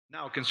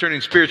Now,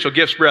 concerning spiritual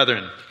gifts,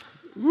 brethren.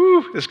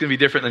 Woo, this is going to be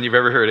different than you've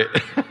ever heard it.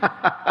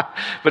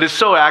 But it's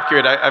so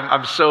accurate.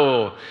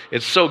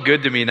 It's so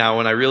good to me now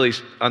when I really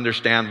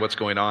understand what's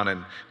going on.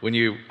 And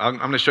I'm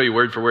going to show you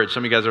word for word.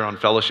 Some of you guys are on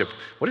fellowship.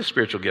 What is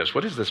spiritual gifts?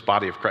 What is this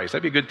body of Christ?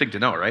 That'd be a good thing to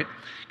know, right?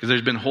 Because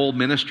there's been whole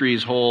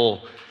ministries,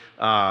 whole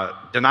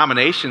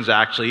denominations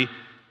actually,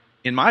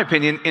 in my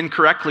opinion,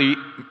 incorrectly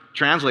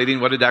translating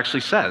what it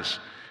actually says.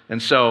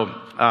 And so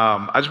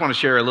I just want to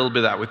share a little bit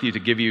of that with you to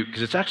give you,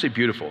 because it's actually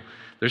beautiful.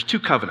 There's two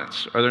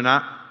covenants, are there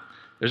not?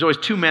 There's always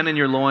two men in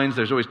your loins.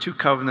 There's always two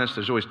covenants.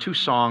 There's always two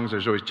songs.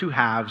 There's always two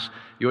halves.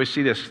 You always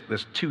see this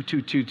two.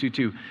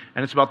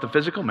 And it's about the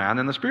physical man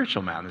and the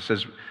spiritual man. It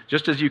says,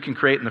 just as you can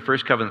create in the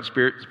first covenant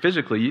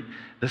physically,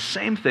 the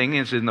same thing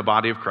is in the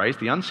body of Christ.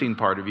 The unseen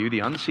part of you, the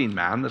unseen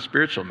man, the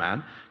spiritual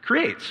man,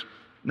 creates.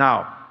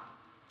 Now,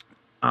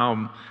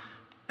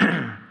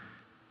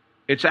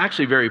 it's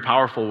actually very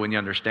powerful when you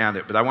understand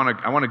it. But I want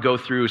to go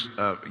through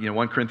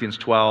 1 Corinthians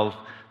 12,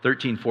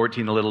 13,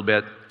 14 a little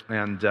bit.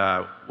 And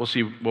we'll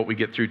see what we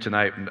get through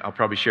tonight, and I'll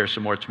probably share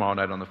some more tomorrow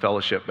night on the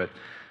fellowship. But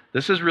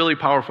this is really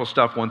powerful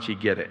stuff once you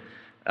get it.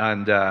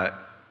 And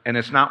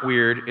it's not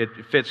weird.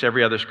 It fits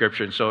every other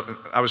scripture. And so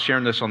I was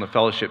sharing this on the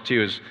fellowship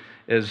too,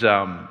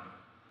 I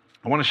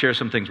want to share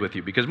some things with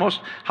you. Because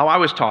how I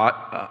was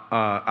taught,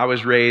 I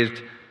was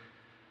raised,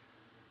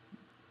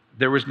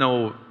 there was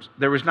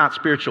not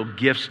spiritual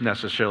gifts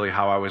necessarily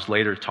how I was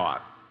later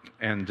taught.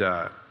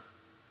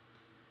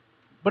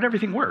 But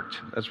everything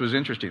worked. That's what was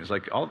interesting. It's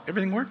like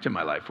everything worked in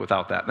my life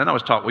without that. And then I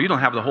was taught, well, you don't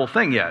have the whole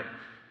thing yet.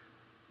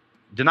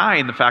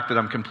 Denying the fact that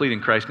I'm complete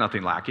in Christ,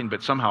 nothing lacking,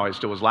 but somehow I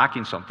still was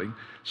lacking something.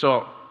 So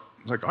I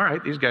was like, all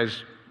right, these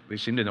guys, they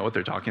seem to know what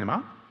they're talking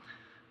about.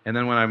 And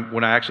then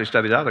when I actually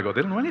studied out, I go,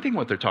 they don't know anything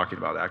what they're talking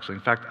about, actually.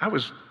 In fact,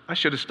 I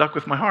should have stuck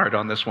with my heart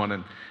on this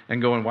one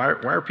and going, why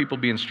are people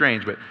being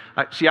strange? But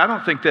I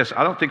don't think this.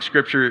 I don't think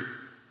Scripture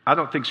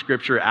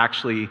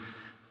actually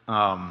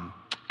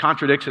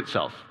contradicts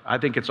itself. I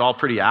think it's all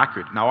pretty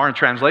accurate. Now, our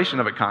translation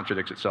of it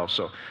contradicts itself.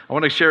 So I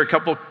want to share a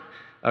couple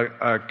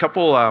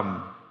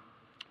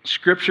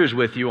scriptures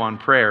with you on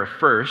prayer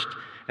first,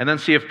 and then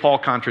see if Paul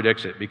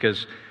contradicts it.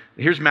 Because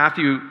here's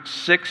Matthew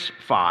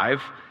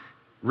 6:5,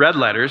 red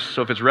letters.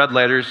 So if it's red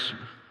letters,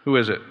 who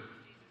is it?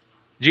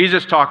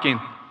 Jesus talking.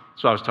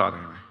 That's what I was taught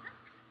anyway.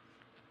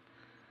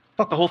 I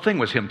thought the whole thing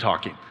was him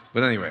talking.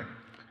 But anyway,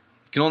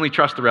 you can only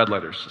trust the red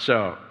letters.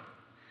 So,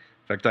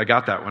 in fact, I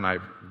got that when I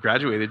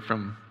graduated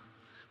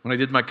when I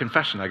did my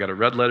confession. I got a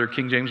red letter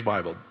King James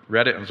Bible.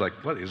 Read it and was like,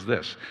 what is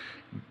this?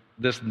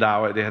 They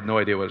had no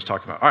idea what it was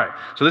talking about. All right,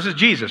 so this is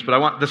Jesus, but I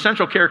want the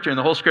central character in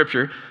the whole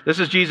scripture. This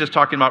is Jesus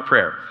talking about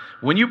prayer.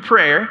 When you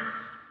pray,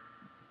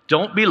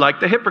 don't be like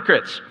the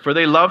hypocrites, for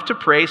they love to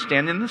pray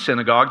standing in the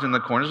synagogues and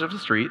the corners of the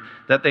street,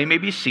 that they may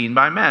be seen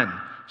by men.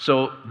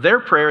 So their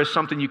prayer is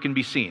something you can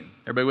be seen.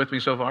 Everybody with me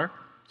so far?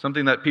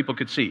 Something that people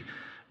could see.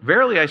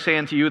 Verily I say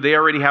unto you, they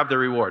already have their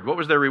reward. What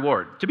was their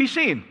reward? To be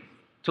seen,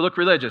 to look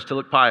religious, to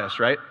look pious,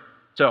 right?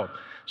 So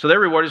their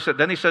reward is,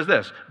 then he says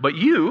this, but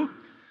you,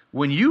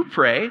 when you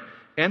pray,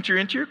 enter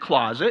into your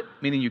closet,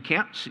 meaning you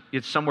can't see,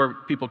 it's somewhere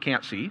people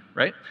can't see,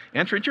 right?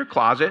 Enter into your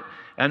closet,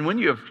 and when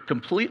you have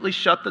completely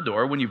shut the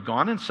door, when you've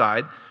gone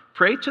inside,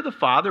 pray to the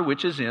Father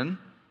which is in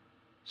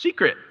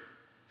secret,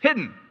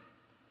 hidden.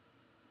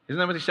 Isn't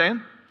that what he's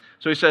saying?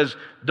 So he says,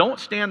 don't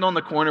stand on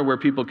the corner where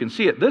people can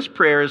see it. This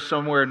prayer is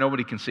somewhere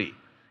nobody can see.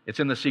 It's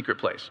in the secret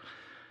place.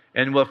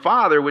 And the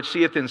Father which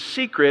seeth in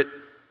secret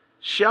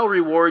shall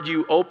reward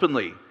you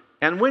openly.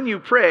 And when you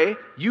pray,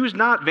 use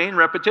not vain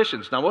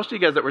repetitions. Now, most of you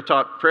guys that were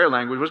taught prayer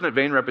language, wasn't it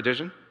vain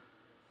repetition?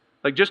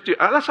 Like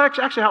that's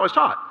actually how I was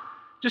taught.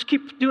 Just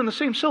keep doing the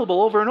same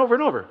syllable over and over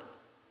and over.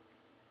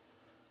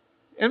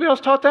 Anybody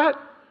else taught that?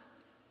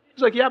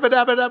 It's like yabba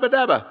dabba dabba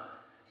dabba.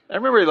 I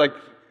remember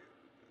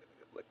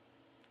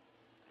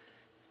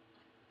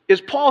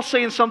is Paul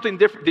saying something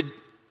different?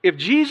 If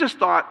Jesus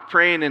thought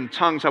praying in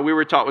tongues, how we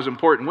were taught, was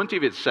important, wouldn't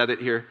he have said it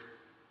here?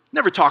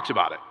 Never talks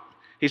about it.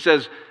 He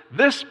says,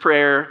 this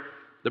prayer,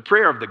 the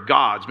prayer of the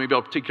gods, maybe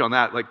I'll take you on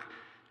that.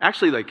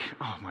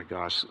 Oh my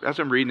gosh, as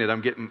I'm reading it,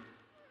 I'm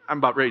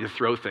about ready to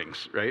throw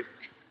things, right?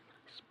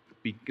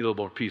 Be a little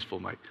more peaceful,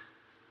 Mike.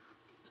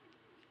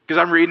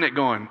 Because I'm reading it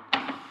going,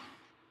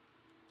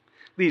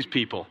 these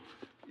people,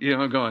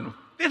 going,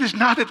 it is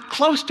not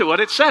close to what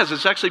it says.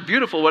 It's actually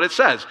beautiful what it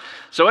says.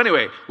 So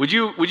anyway, would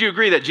you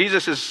agree that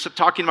Jesus is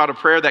talking about a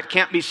prayer that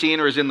can't be seen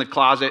or is in the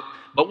closet,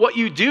 but what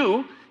you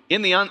do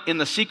in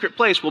the secret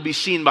place will be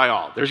seen by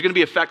all. There's going to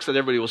be effects that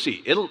everybody will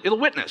see. It'll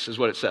witness, is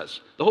what it says.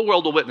 The whole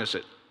world will witness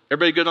it.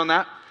 Everybody good on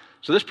that?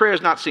 So this prayer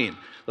is not seen.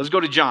 Let's go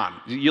to John.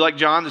 You like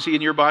John? Is he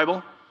in your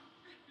Bible?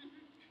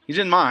 He's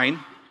in mine.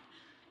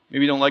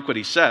 Maybe you don't like what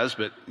he says,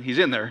 but he's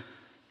in there.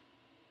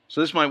 So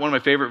this is one of my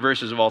favorite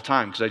verses of all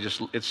time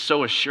because it's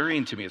so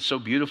assuring to me. It's so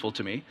beautiful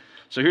to me.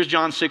 So here's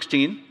John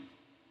 16.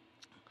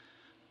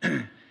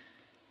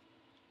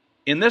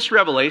 In this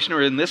revelation,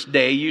 or in this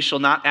day, you shall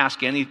not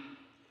ask any...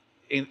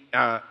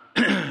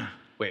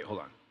 wait, hold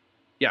on.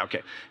 Yeah,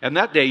 okay. And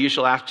that day you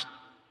shall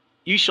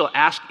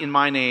ask in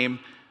my name,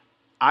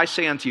 I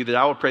say unto you that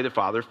I will pray the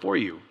Father for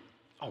you.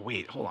 Oh,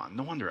 wait, hold on.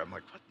 No wonder. I'm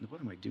like,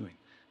 what am I doing?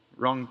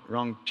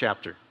 Wrong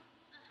chapter. I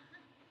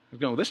was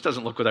going, this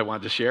doesn't look what I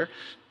wanted to share.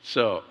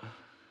 So,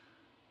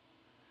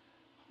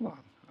 hold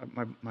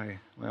on. My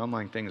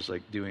online thing is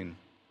like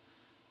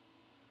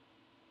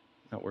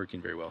not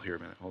working very well here a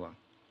minute. Hold on.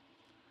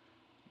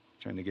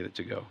 Trying to get it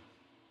to go.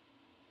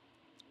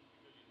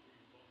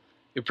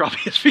 It probably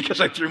is because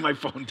I threw my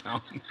phone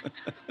down.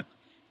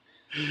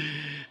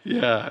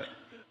 Yeah.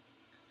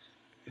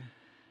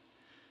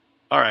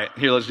 All right,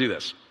 here, let's do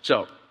this.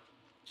 So,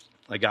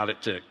 I got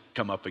it to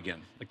come up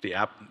again. Like the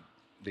app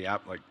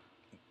like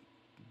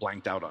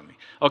blanked out on me.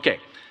 Okay.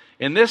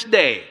 In this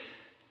day,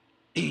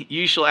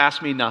 you shall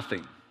ask me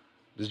nothing.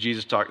 This is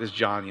Jesus talking, this is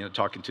John,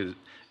 talking to,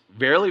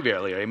 verily,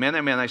 verily, amen,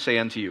 amen, I say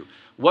unto you,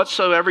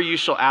 whatsoever you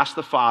shall ask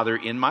the Father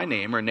in my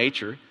name or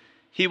nature,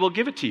 he will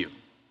give it to you.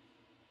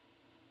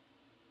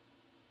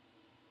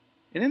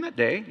 And in that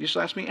day, you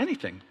shall ask me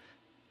anything.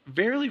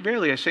 Verily,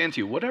 verily, I say unto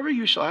you, whatever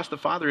you shall ask the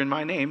Father in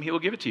my name, he will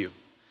give it to you.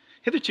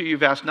 Hitherto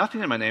you've asked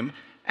nothing in my name.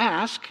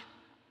 Ask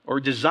or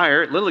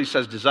desire. It literally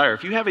says desire.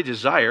 If you have a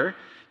desire,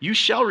 you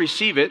shall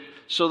receive it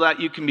so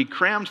that you can be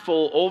crammed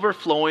full,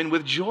 overflowing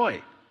with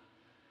joy.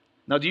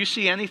 Now, do you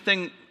see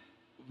anything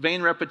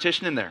vain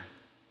repetition in there?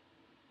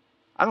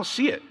 I don't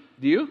see it.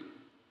 Do you?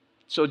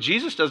 So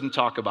Jesus doesn't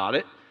talk about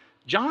it.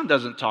 John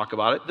doesn't talk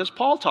about it. Does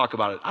Paul talk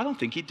about it? I don't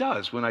think he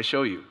does when I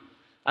show you.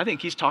 I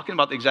think he's talking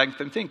about the exact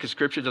same thing because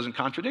Scripture doesn't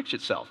contradict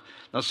itself.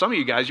 Now, some of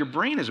you guys, your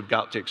brain is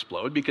about to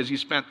explode because you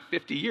spent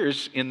 50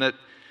 years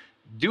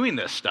doing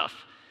this stuff.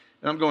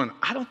 And I'm going,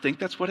 I don't think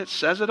that's what it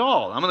says at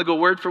all. I'm going to go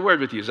word for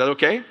word with you. Is that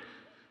okay?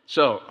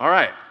 So, all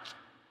right.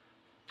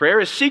 Prayer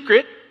is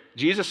secret.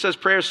 Jesus says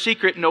prayer is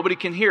secret. Nobody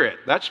can hear it.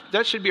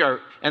 That should be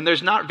and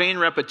there's not vain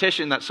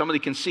repetition that somebody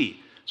can see.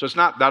 So it's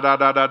not da, da,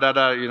 da, da, da,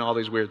 da, all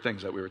these weird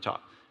things that we were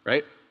taught,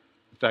 right?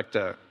 In fact,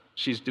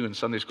 she's doing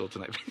Sunday school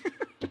tonight.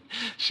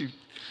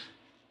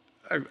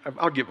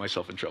 I'll get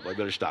myself in trouble. I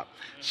better stop.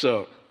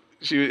 So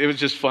it was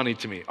just funny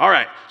to me. All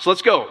right, so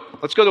let's go.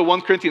 Let's go to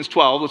 1 Corinthians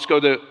 12. Let's go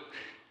to,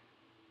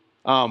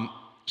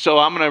 so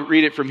I'm going to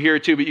read it from here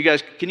too, but you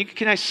guys,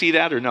 can I see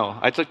that or no?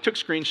 I took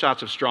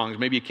screenshots of Strong's.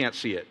 Maybe you can't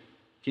see it.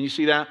 Can you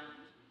see that?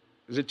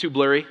 Is it too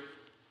blurry?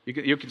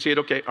 You can see it?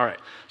 Okay, all right.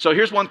 So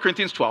here's 1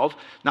 Corinthians 12.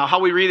 Now, how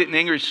we read it in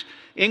English,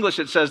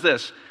 it says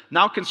this.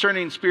 Now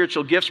concerning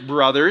spiritual gifts,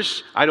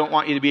 brothers, I don't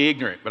want you to be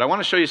ignorant, but I want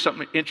to show you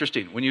something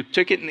interesting. When you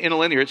took it in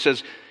interlinear, it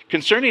says,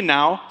 concerning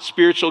now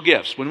spiritual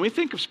gifts. When we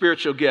think of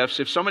spiritual gifts,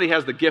 if somebody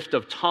has the gift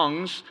of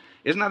tongues,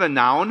 isn't that a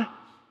noun?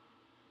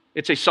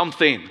 It's a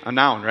something, a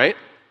noun, right?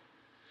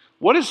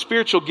 What is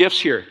spiritual gifts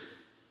here?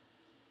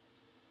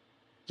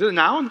 Is it a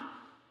noun?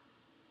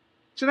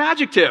 It's an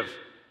adjective.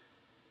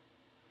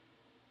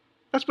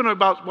 That's been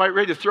about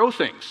ready to throw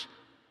things.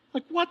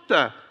 Like, what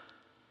the?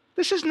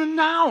 This isn't a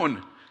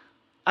noun.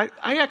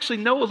 I actually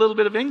know a little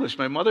bit of English.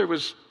 My mother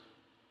was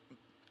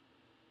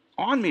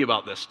on me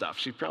about this stuff.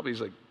 She probably is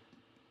like,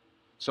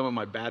 some of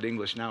my bad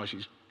English now,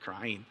 she's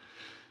crying.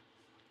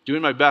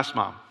 Doing my best,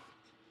 Mom.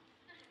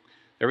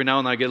 Every now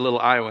and then I get a little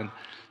Iowan.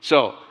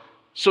 So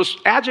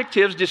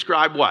adjectives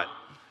describe what?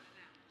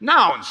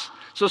 Nouns.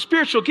 So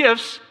spiritual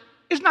gifts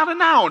is not a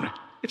noun.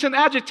 It's an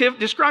adjective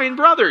describing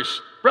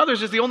brothers.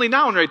 Brothers is the only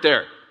noun right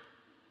there.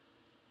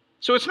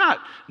 So it's not,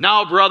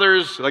 now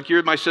brothers, like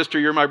you're my sister,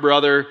 you're my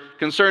brother,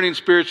 concerning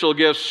spiritual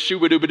gifts,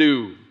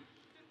 shoo-ba-doo-ba-doo.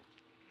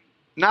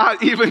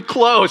 Not even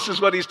close is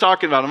what he's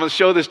talking about. I'm going to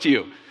show this to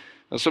you.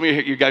 Now, some of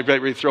you guys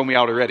ready to throw me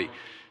out already.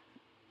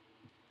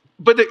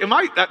 But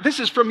this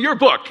is from your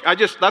book.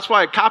 That's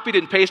why I copied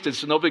and pasted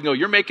so nobody can go,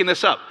 you're making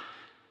this up.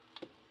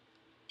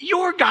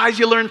 Your guys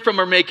you learn from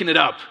are making it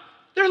up.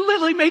 They're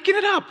literally making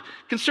it up.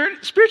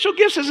 Spiritual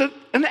gifts is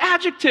an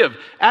adjective.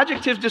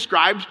 Adjectives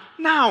describe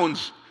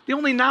nouns. The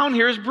only noun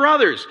here is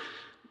brothers.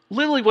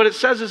 Literally what it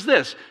says is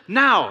this.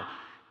 Now,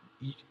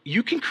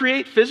 you can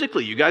create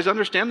physically. You guys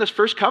understand this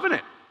first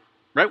covenant,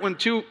 right? When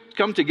two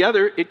come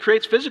together, it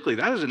creates physically.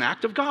 That is an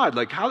act of God.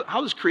 Like how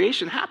does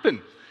creation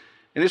happen?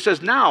 And it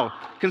says now,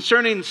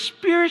 concerning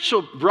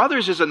spiritual,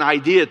 brothers is an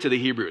idea to the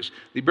Hebrews.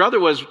 The brother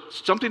was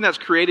something that's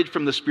created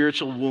from the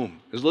spiritual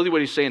womb. Is literally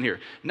what he's saying here.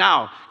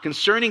 Now,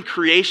 concerning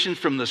creation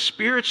from the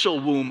spiritual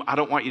womb, I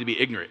don't want you to be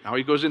ignorant. Now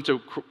he goes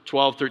into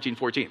 12, 13,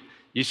 14.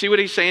 You see what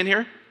he's saying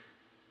here?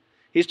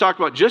 He's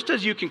talking about just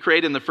as you can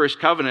create in the first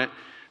covenant,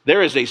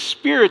 there is a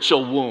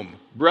spiritual womb.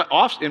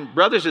 And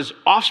brothers is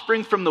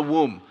offspring from the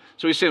womb.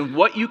 So he's saying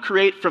what you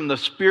create from the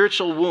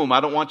spiritual womb,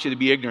 I don't want you to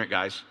be ignorant,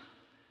 guys.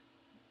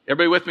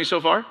 Everybody with me so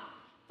far?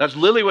 That's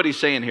literally what he's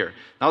saying here.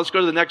 Now let's go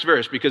to the next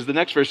verse because the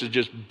next verse is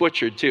just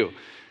butchered too.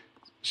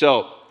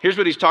 So here's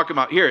what he's talking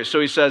about here. So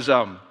he says,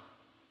 in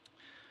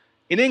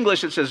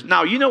English it says,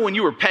 now you know when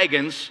you were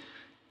pagans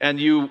and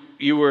you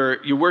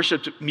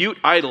worshipped mute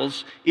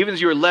idols, even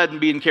as you were led and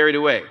being carried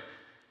away.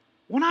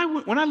 When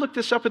I looked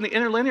this up in the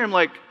interlinear, I'm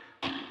like,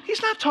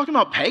 he's not talking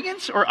about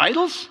pagans or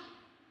idols?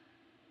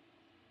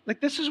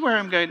 Like this is where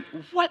I'm going,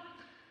 what?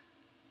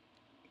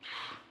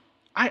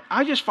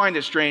 I just find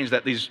it strange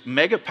that these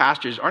mega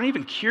pastors aren't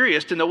even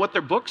curious to know what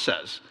their book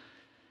says.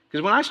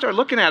 Because when I start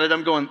looking at it,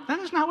 I'm going, that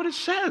is not what it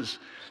says.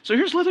 So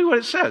here's literally what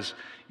it says.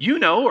 You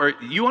know, or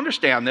you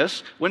understand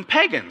this, when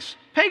pagans,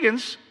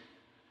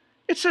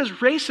 it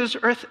says races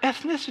or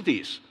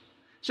ethnicities.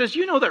 It says,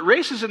 you know that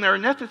races and their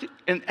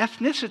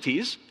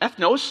ethnicities,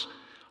 ethnos,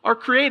 are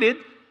created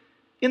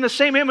in the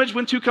same image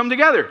when two come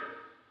together.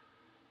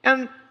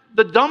 And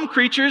the dumb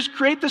creatures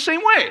create the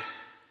same way.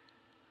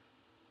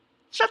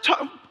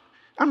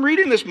 I'm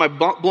reading this, my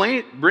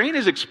brain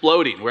is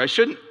exploding, where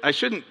I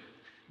shouldn't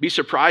be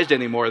surprised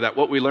anymore that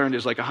what we learned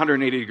is like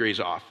 180 degrees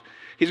off.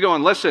 He's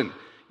going, listen,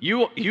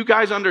 you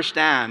guys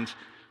understand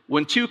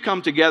when two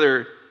come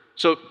together.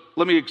 So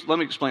let me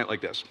explain it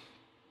like this.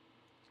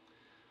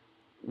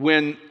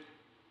 When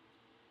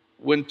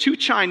two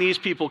Chinese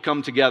people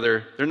come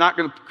together, they're not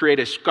going to create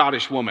a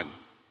Scottish woman.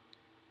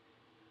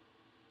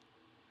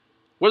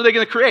 What are they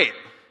going to create?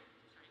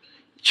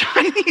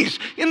 Chinese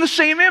in the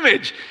same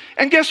image.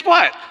 And guess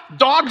what?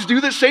 Dogs do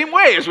the same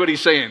way, is what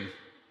he's saying.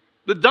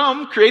 The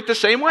dumb create the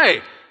same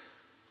way.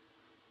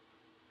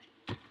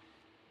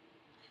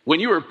 When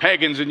you were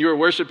pagans and you were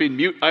worshiping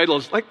mute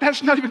idols, like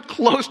that's not even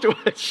close to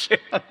what it says.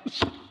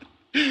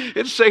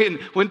 It's saying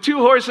when two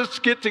horses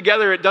get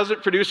together, it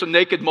doesn't produce a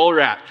naked mole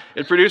rat.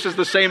 It produces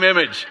the same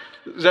image.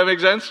 Does that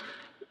make sense?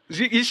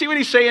 You see what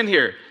he's saying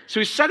here? So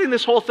he's setting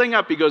this whole thing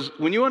up. He goes,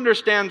 when you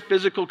understand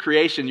physical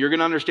creation, you're going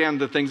to understand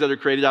the things that are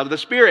created out of the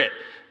Spirit.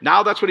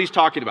 Now that's what he's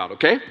talking about,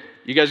 okay?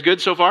 You guys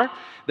good so far?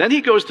 Then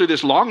he goes through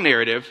this long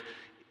narrative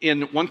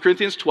in 1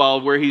 Corinthians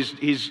 12 where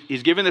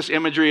he's given this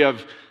imagery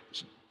of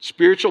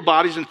spiritual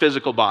bodies and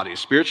physical bodies.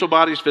 Spiritual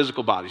bodies,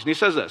 physical bodies. And he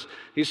says this.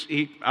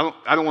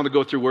 I don't want to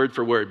go through word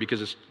for word because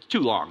it's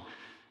too long.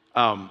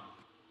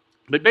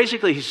 But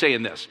basically he's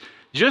saying this.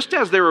 Just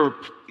as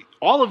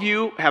all of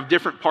you have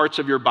different parts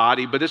of your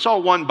body, but it's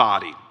all one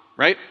body,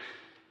 right?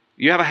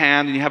 You have a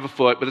hand and you have a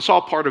foot, but it's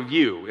all part of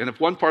you. And if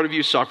one part of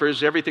you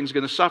suffers, everything's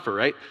going to suffer,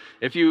 right?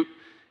 If you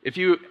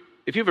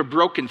have a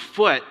broken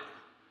foot,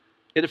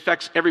 it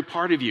affects every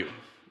part of you.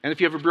 And if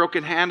you have a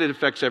broken hand, it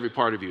affects every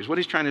part of you, is what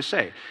he's trying to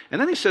say.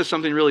 And then he says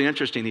something really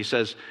interesting. He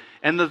says,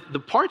 and the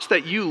parts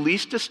that you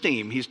least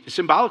esteem,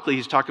 symbolically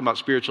he's talking about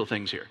spiritual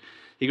things here.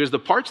 He goes, the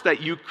parts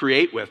that you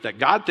create with, that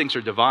God thinks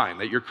are divine,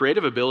 that your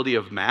creative ability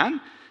of man,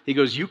 he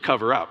goes, you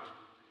cover up.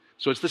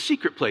 So it's the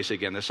secret place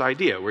again, this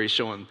idea where he's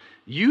showing,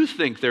 you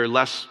think they're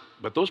less,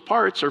 but those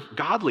parts are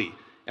godly,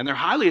 and they're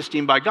highly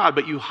esteemed by God,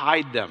 but you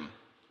hide them.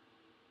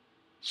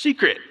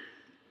 Secret.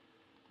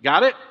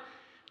 Got it?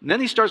 And then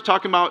he starts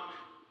talking about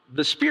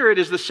the Spirit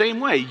is the same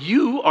way.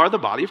 You are the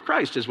body of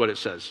Christ, is what it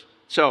says.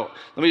 So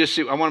let me just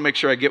see. I want to make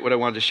sure I get what I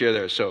wanted to share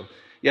there. So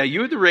yeah,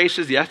 you are the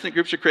races, the ethnic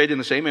groups are created in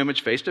the same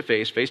image, face to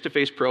face. Face to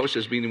face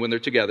process meaning when they're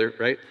together,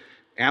 right?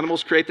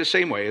 Animals create the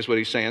same way, is what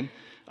he's saying.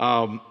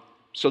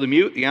 So the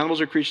mute, the animals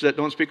are creatures that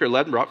don't speak, are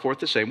led and brought forth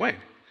the same way.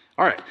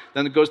 All right.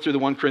 Then it goes through the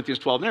 1 Corinthians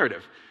 12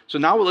 narrative. So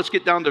now let's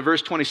get down to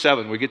verse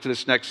 27. We get to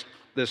this next.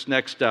 This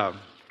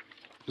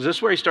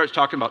is where he starts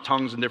talking about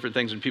tongues and different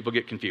things, and people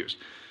get confused.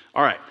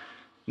 All right.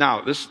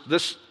 Now,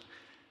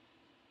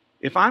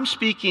 if I'm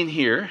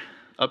speaking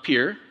up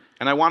here,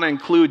 and I want to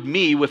include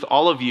me with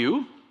all of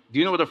you, do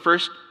you know what the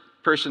first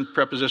person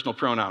prepositional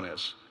pronoun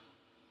is?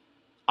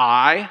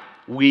 I,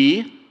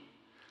 we.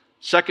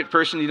 Second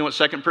person, do you know what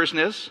second person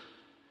is?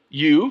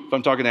 You, if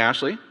I'm talking to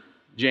Ashley.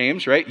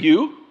 James, right?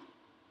 You.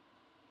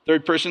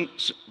 Third person,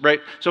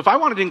 right? So if I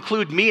wanted to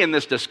include me in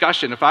this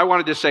discussion, if I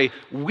wanted to say,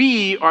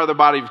 we are the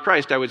body of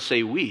Christ, I would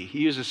say we. He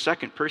uses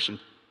second person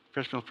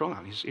personal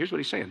pronoun. Here's what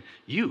he's saying.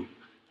 You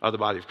are the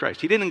body of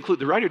Christ. The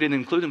writer didn't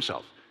include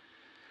himself.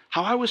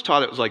 How I was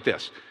taught it was like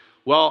this.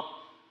 Well,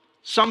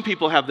 some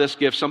people have this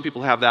gift, some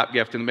people have that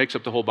gift, and it makes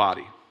up the whole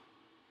body.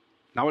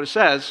 Now what it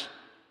says,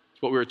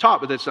 it's what we were taught,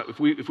 but if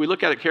we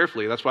look at it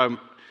carefully, that's why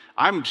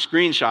I'm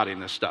screenshotting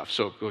this stuff.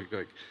 So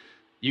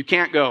you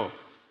can't go,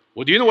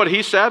 well, do you know what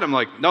he said? I'm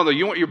like, no,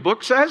 you know what your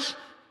book says?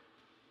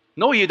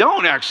 No, you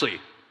don't, actually.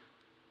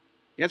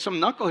 You had some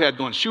knucklehead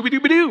going,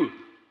 shooby-dooby-doo.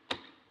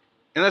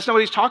 And that's not what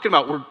he's talking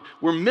about.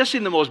 We're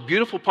missing the most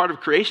beautiful part of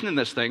creation in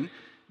this thing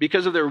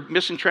because of their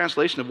missing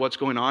translation of what's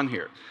going on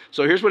here.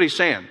 So here's what he's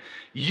saying.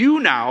 You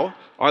now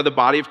are the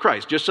body of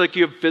Christ. Just like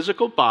you have a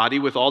physical body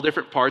with all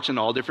different parts and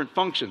all different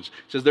functions.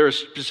 He says there are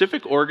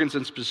specific organs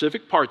and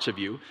specific parts of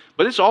you,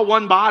 but it's all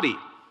one body. And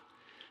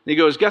he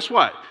goes, guess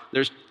what?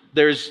 There's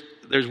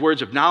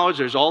words of knowledge,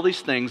 there's all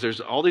these things,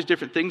 there's all these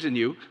different things in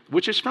you,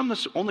 which is from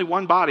this only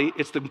one body.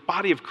 It's the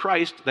body of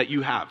Christ that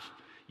you have.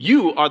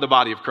 You are the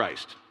body of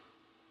Christ.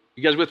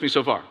 You guys with me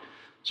so far?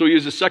 So he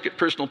uses second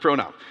personal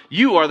pronoun.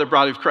 You are the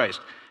body of Christ.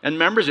 And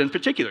members in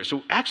particular.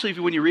 So actually,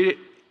 when you read it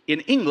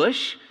in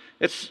English,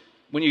 it's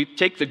when you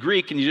take the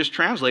Greek and you just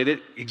translate it,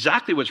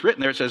 exactly what's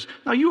written there, it says,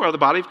 now you are the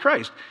body of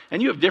Christ.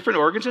 And you have different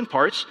organs and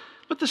parts,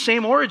 but the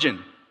same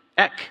origin,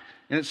 ek.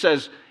 And it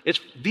says,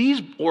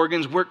 these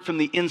organs work from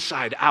the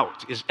inside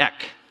out, is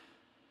ek.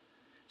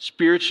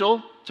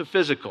 Spiritual to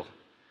physical.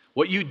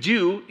 What you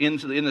do in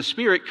the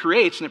Spirit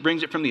creates, and it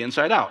brings it from the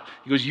inside out.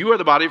 He goes, you are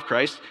the body of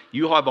Christ.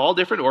 You have all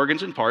different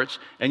organs and parts,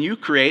 and you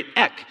create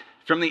ek.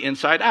 from the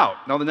inside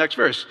out. Now the next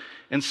verse.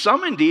 And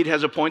some indeed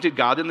has appointed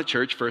God in the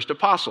church first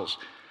apostles.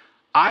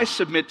 I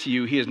submit to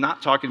you, he is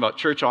not talking about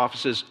church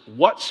offices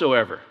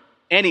whatsoever,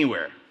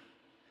 anywhere.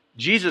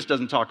 Jesus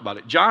doesn't talk about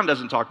it. John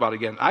doesn't talk about it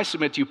again. I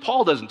submit to you,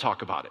 Paul doesn't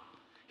talk about it.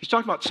 He's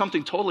talking about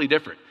something totally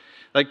different.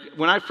 Like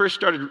when I first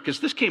started, because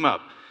this came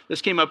up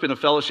in a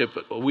fellowship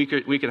a week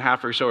and a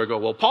half or so ago.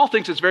 Well, Paul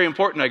thinks it's very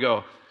important. I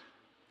go,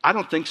 I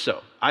don't think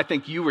so. I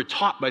think you were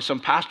taught by some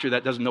pastor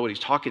that doesn't know what he's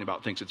talking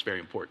about, thinks it's very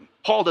important.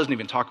 Paul doesn't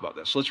even talk about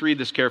this. So let's read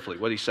this carefully,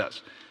 what he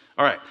says.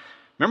 All right.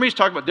 Remember he's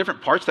talking about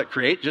different parts that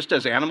create, just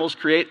as animals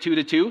create 2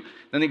 to 2.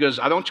 Then he goes,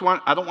 I don't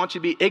want you to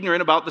be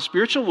ignorant about the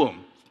spiritual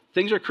womb.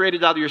 Things are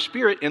created out of your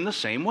spirit in the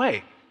same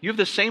way. You have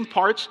the same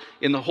parts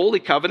in the Holy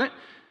Covenant.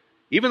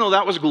 Even though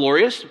that was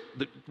glorious,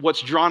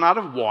 what's drawn out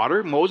of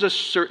water, Moses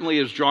certainly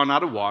is drawn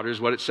out of water, is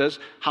what it says.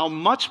 How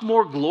much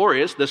more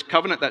glorious, this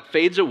covenant that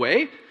fades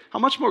away, how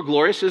much more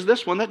glorious is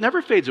this one that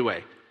never fades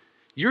away?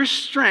 Your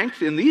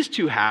strength in these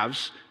two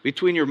halves,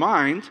 between your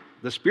mind,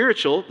 the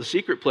spiritual, the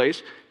secret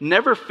place,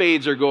 never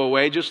fades or go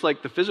away, just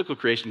like the physical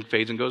creation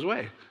fades and goes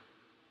away.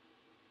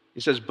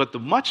 He says, but the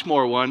much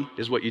more one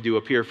is what you do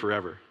appear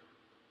forever.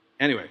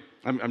 Anyway,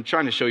 I'm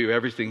trying to show you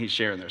everything he's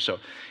sharing there. So,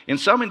 in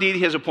some indeed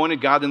he has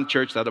appointed God in the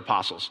church that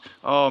apostles.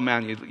 Oh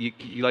man,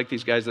 you like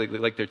these guys, they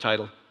like their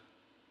title.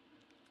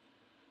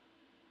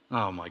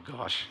 Oh my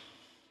gosh.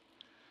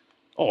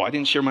 Oh, I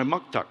didn't share my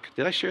muck tuck.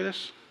 Did I share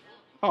this?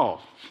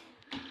 Oh.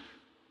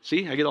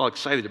 See, I get all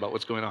excited about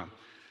what's going on.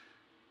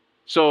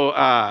 So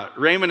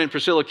Raymond and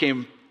Priscilla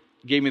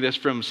gave me this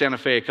from Santa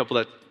Fe, a couple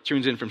that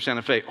tunes in from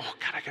Santa Fe. Oh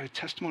God, I got a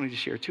testimony to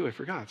share too. I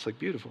forgot. It's like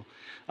beautiful.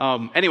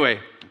 Anyway,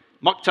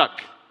 muck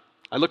tuck.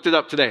 I looked it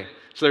up today.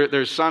 So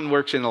their son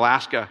works in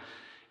Alaska.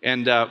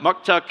 And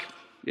muck tuck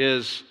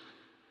is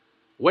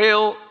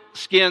whale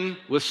skin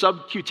with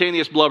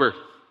subcutaneous blubber.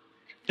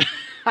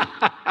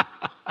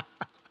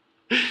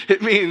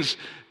 It means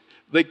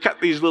they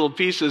cut these little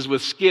pieces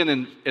with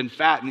skin and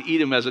fat and eat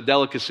them as a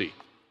delicacy.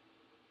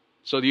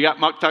 So you got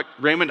muck tuck?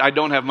 Raymond, I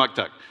don't have muck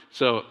tuck.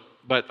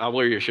 But I'll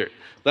wear your shirt.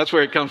 That's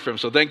where it comes from.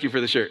 So thank you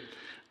for the shirt.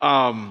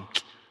 I'll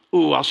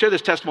share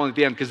this testimony at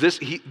the end because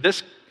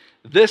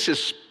this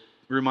is...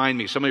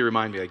 Somebody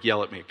remind me, like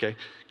yell at me, okay?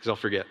 Because I'll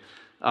forget.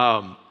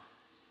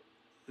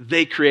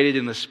 They created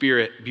in the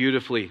Spirit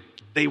beautifully.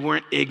 They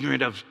weren't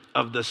ignorant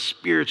of the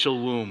spiritual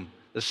womb.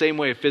 The same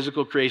way a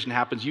physical creation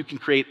happens, you can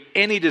create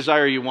any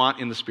desire you want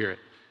in the Spirit.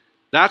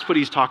 That's what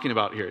he's talking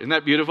about here. Isn't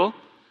that beautiful?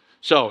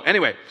 So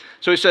anyway,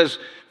 he says,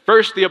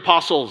 first the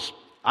apostles.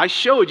 I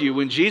showed you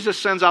when Jesus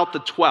sends out the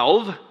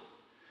 12,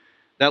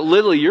 that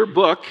literally your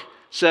book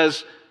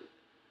says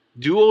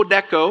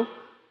duodeko,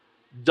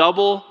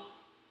 double,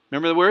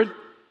 remember the word?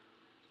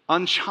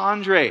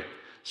 Enchandre.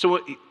 So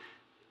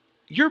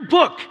your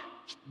book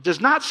does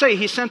not say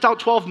he sent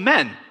out 12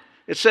 men.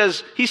 It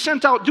says he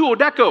sent out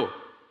duodeko,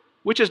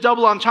 which is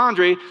double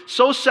entendre,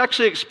 so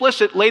sexually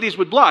explicit ladies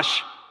would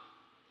blush.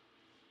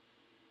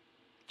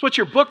 That's what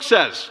your book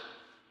says.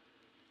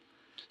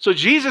 So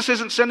Jesus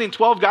isn't sending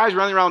 12 guys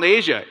running around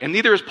Asia, and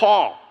neither is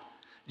Paul.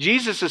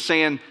 Jesus is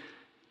saying,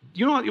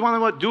 you want to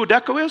know what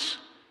duodeko is?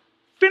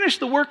 Finish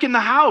the work in the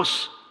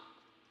house.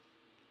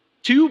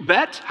 2,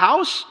 bet,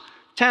 house.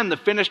 10, the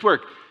finished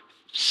work.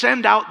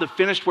 Send out the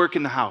finished work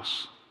in the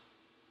house.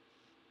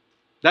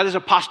 That is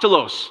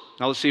apostolos.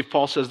 Now let's see if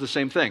Paul says the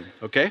same thing,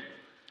 okay?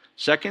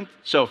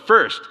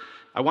 First,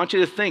 I want you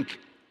to think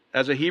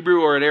as a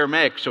Hebrew or an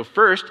Aramaic. So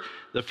first,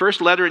 the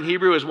first letter in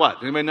Hebrew is what?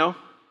 Anybody know?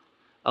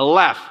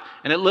 Aleph.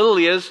 And it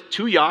literally is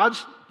 2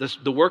 yods,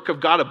 the work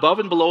of God above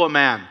and below a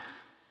man. It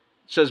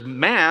says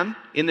man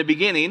in the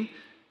beginning.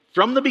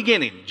 From the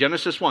beginning,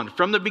 Genesis 1,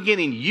 from the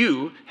beginning,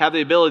 you have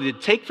the ability to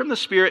take from the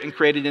spirit and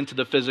create it into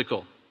the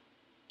physical.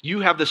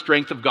 You have the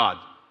strength of God.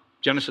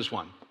 Genesis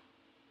 1.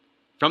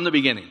 From the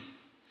beginning.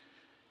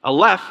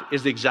 Aleph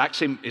is the exact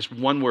same, it's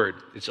one word.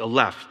 It's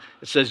Aleph.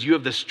 It says you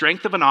have the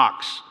strength of an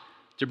ox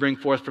to bring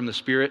forth from the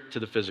spirit to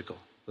the physical.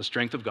 The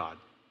strength of God.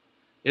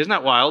 Isn't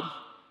that wild?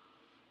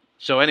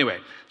 So anyway,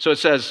 it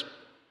says,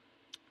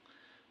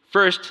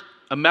 first,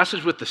 a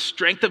message with the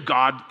strength of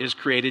God is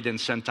created and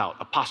sent out.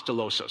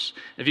 Apostolosis.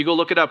 If you go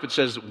look it up, it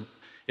says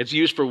it's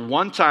used for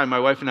one time. My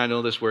wife and I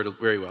know this word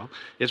very well.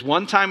 It's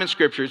one time in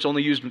Scripture. It's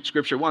only used in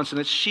Scripture once, and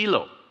it's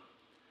Shiloh.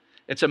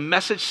 It's a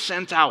message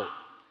sent out.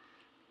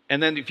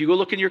 And then if you go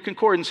look in your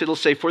concordance, it'll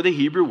say for the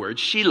Hebrew word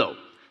Shiloh.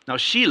 Now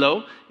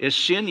Shiloh is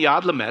Shin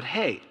Yad Lamed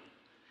Hey.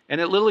 And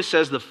it literally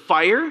says the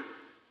fire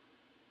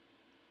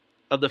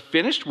of the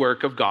finished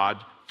work of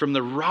God from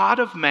the rod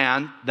of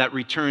man that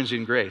returns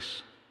in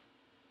grace.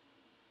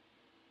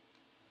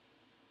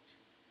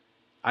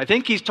 I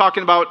think he's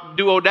talking about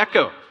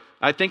duodeko.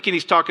 I think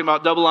he's talking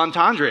about double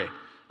entendre.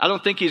 I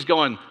don't think he's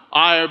going,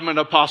 I am an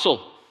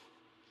apostle.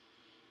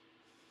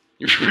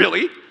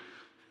 Really?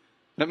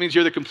 That means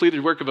you're the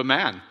completed work of a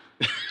man.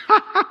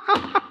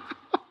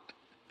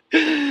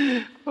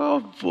 Oh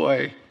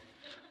boy.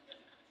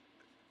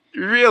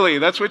 Really?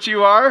 That's what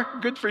you are?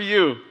 Good for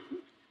you.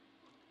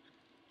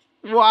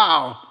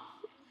 Wow.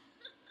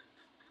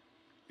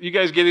 You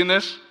guys getting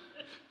this?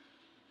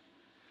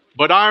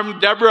 But I'm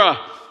Deborah,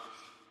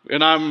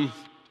 and I'm...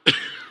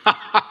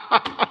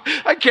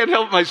 I can't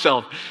help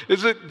myself.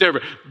 Is it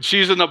Deborah?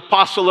 She's an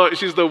apostle.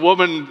 She's the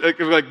woman.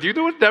 Like, do you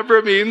know what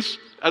Deborah means?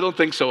 I don't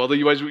think so, although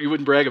you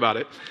wouldn't brag about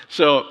it.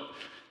 So,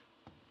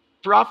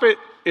 prophet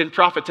and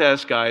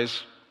prophetess,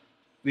 guys,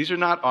 these are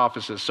not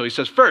offices. So he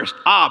says, first,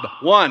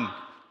 one.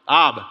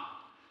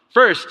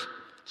 First,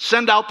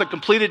 send out the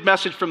completed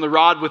message from the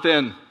rod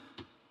within.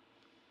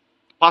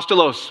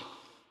 Apostolos.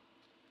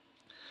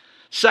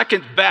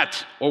 Second,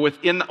 bet, or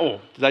within.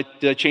 Did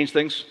I change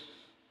things?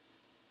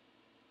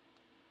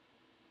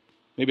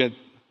 Maybe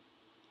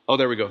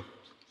there we go.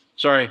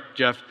 Sorry,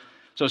 Jeff.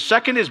 So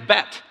second is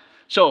bet.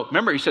 So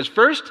remember, he says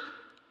first,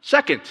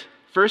 second.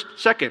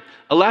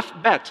 Aleph,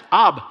 bet.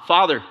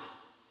 Father.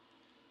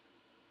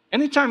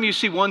 Anytime you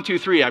see 1, 2,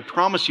 3, I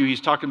promise you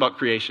he's talking about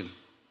creation.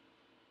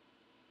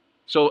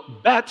 So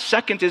bet,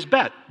 second is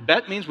bet.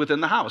 Bet means within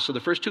the house. So the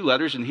first two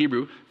letters in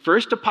Hebrew,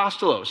 first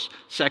apostolos,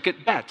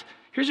 second bet.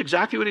 Here's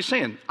exactly what he's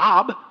saying.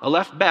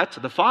 Aleph, bet,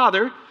 the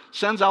Father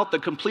sends out the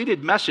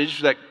completed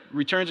message that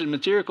returns in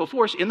material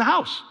force in the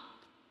house.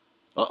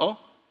 I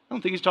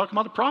don't think he's talking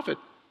about the prophet.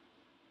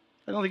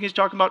 I don't think he's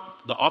talking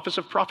about the office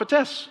of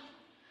prophetess.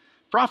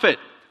 Prophet,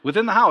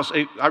 within the house.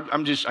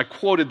 I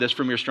quoted this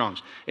from your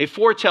Strongs. A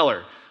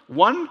foreteller,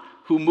 one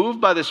who moved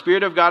by the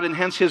Spirit of God and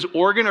hence his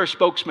organ or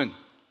spokesman.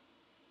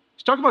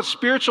 He's talking about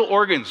spiritual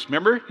organs.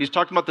 Remember? He's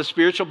talking about the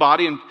spiritual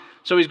body. And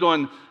so he's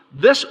going,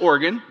 this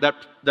organ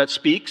that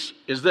speaks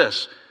is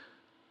this.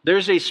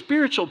 There's a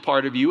spiritual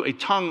part of you, a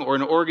tongue or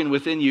an organ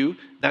within you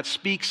that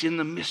speaks in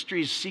the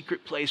mystery's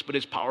secret place, but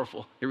it's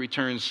powerful. It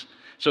returns.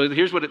 So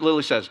here's what it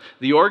literally says.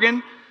 The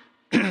organ,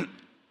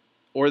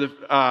 or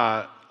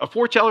a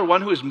foreteller,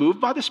 one who is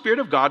moved by the Spirit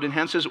of God and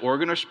hence his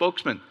organ or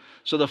spokesman.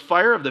 So the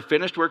fire of the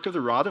finished work of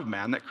the rod of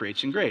man that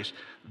creates in grace.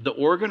 The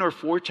organ or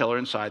foreteller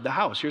inside the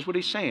house. Here's what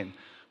he's saying.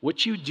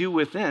 What you do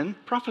within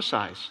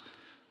prophesies.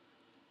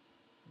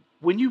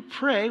 When you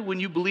pray, when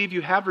you believe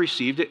you have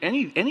received it,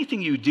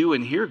 anything you do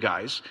in here,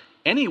 guys,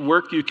 any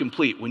work you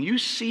complete, when you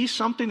see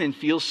something and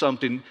feel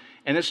something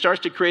and it starts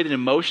to create an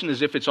emotion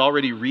as if it's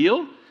already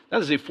real,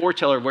 that is a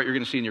foreteller of what you're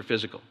going to see in your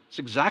physical. It's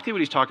exactly what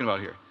he's talking about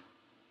here.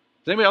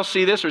 Does anybody else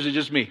see this, or is it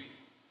just me?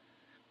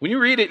 When you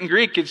read it in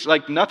Greek, it's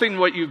like nothing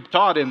what you've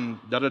taught in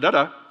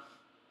da-da-da-da.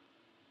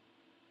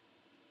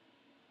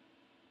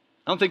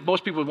 I don't think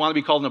most people would want to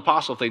be called an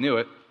apostle if they knew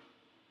it,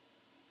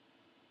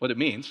 what it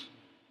means.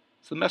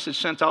 It's the message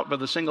sent out by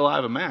the single eye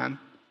of a man.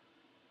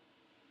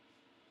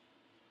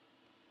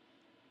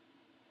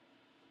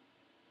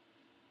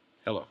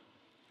 Hello.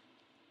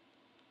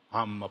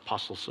 I'm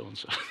Apostle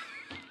so-and-so.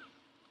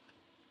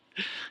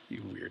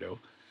 You weirdo.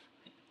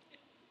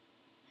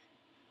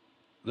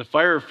 The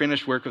fire or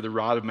finished work of the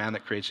rod of man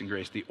that creates in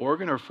grace. The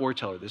organ or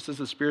foreteller. This is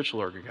the spiritual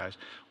organ, guys.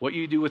 What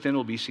you do within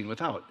will be seen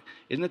without.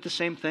 Isn't it the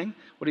same thing?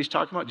 What he's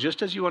talking about?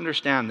 Just as you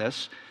understand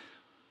this,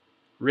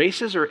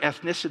 races or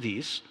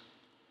ethnicities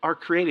are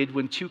created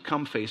when two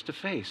come face to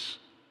face.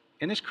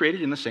 And it's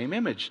created in the same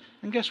image.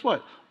 And guess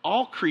what?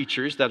 All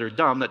creatures that are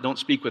dumb, that don't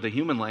speak with a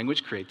human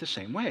language, create the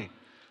same way.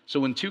 So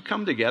when two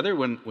come together,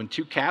 when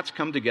two cats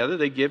come together,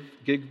 they give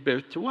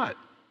birth to what?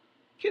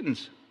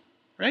 Kittens,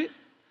 right?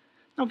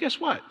 Now guess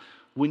what?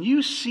 When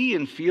you see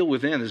and feel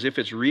within as if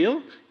it's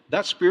real,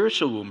 that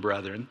spiritual womb,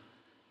 brethren,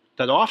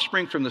 that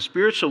offspring from the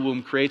spiritual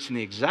womb creates in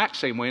the exact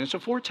same way, and it's a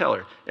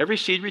foreteller. Every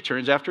seed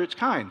returns after its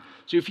kind.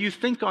 So if you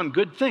think on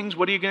good things,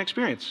 what are you going to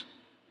experience?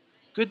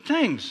 Good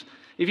things.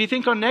 If you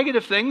think on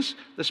negative things,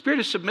 the spirit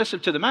is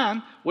submissive to the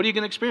man, what are you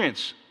going to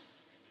experience?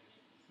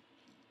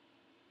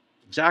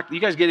 Exactly.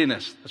 You guys getting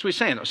this? That's what he's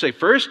saying. I'll say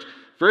first,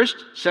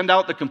 send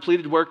out the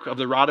completed work of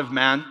the rod of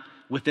man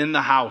within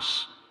the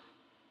house.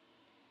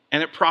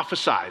 And it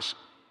prophesies.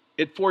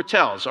 It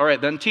foretells. All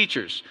right, then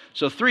teachers.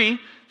 So three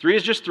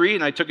is just three,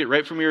 and I took it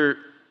right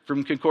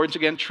from Concordance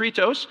again.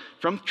 Tritos,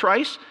 from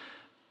trice.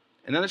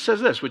 And then it says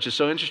this, which is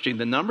so interesting.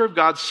 The number of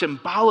God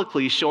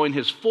symbolically showing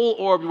his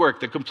full-orbed work,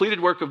 the completed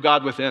work of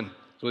God within.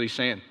 That's what he's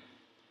saying.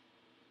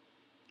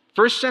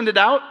 First, send it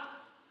out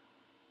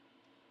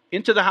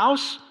into the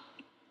house.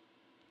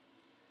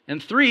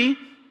 And 3,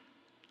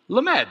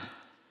 lamed.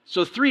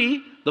 So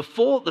 3, the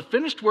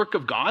finished work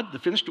of God, the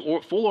finished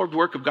full-orbed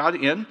work of God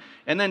in.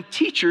 And then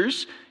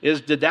teachers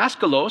is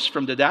didaskalos,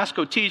 from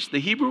didasko, teach, the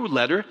Hebrew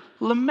letter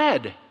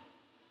lamed. You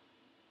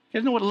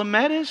guys know what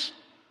lamed is?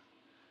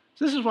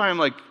 So this is why I'm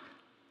like,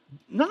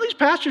 none of these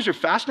pastors are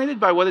fascinated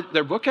by what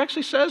their book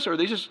actually says, or are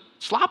they just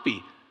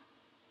sloppy?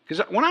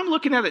 Because when I'm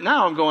looking at it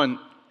now, I'm going,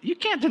 you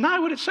can't deny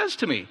what it says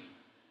to me.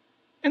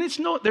 And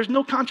there's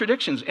no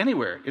contradictions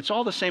anywhere. It's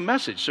all the same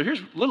message. So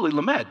here's literally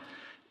lamed.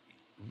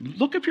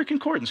 Look up your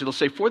concordance. It'll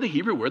say, for the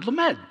Hebrew word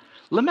lamed.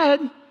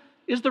 Lamed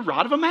is the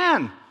rod of a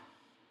man.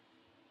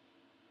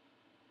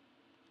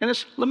 And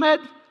it's lamed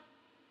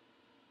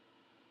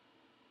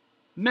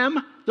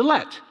mem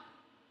delet.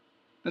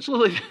 That's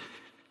literally...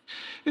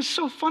 It's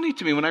so funny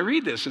to me when I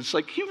read this. It's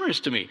like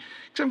humorous to me.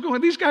 Because I'm going,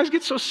 these guys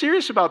get so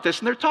serious about this,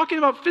 and they're talking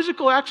about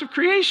physical acts of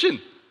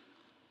creation.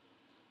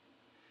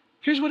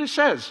 Here's what it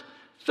says.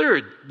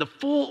 Third, the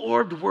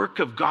full-orbed work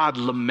of God,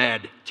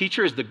 lamed.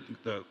 Teacher is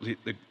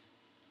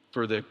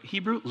for the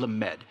Hebrew,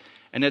 lamed.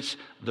 And it's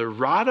the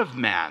rod of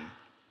man.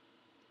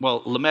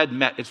 Well, lamed,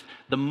 met. It's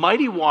the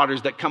mighty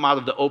waters that come out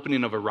of the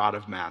opening of a rod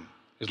of man,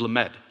 is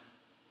lamed.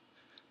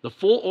 The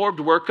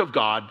full-orbed work of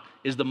God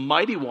is the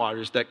mighty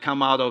waters that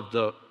come out of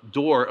the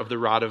door of the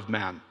rod of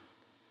man.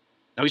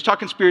 Now, he's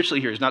talking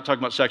spiritually here. He's not talking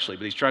about sexually,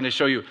 but he's trying to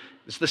show you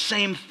it's the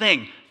same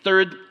thing.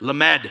 Third,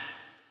 lamed.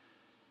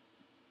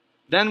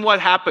 Then what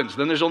happens?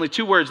 Then there's only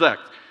 2 words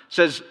left. It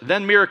says,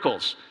 then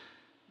miracles.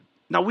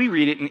 Now, we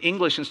read it in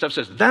English and stuff,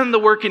 says, then the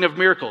working of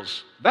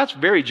miracles. That's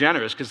very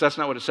generous because that's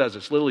not what it says.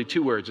 It's literally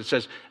 2 words. It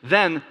says,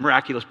 then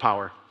miraculous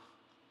power.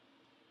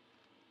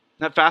 Isn't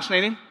that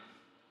fascinating?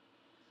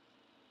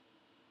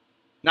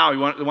 Now, you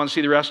want to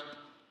see the rest?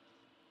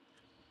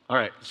 All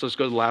right, so let's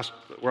go to the last.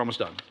 We're almost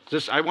done.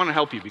 I want to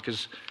help you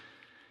because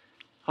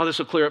this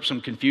will clear up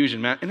some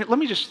confusion, man. And let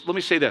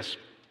me say this.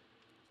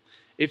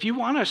 If you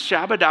want a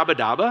shabba dabba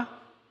dabba,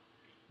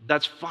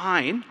 that's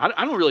fine.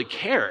 I don't really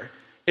care.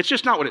 It's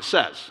just not what it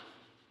says.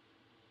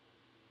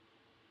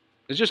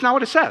 It's just not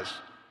what it says.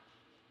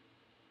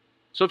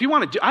 So if you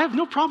want to I have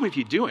no problem with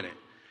you doing it.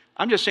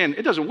 I'm just saying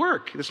it doesn't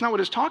work. That's not what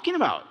it's talking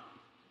about,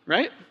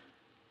 right?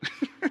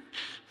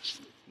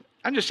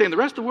 I'm just saying the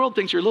rest of the world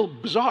thinks you're a little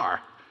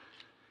bizarre.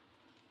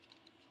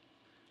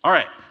 All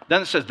right.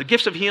 Then it says the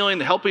gifts of healing,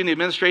 the helping, the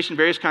administration,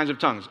 various kinds of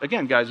tongues.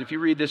 Again, guys, if you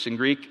read this in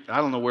Greek,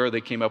 I don't know where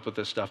they came up with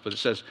this stuff, but it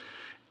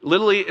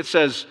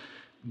says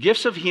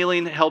gifts of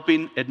healing,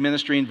 helping,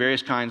 administering,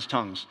 various kinds of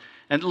tongues.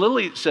 And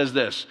literally it says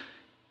this.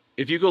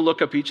 If you go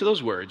look up each of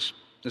those words,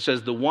 it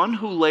says the one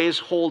who lays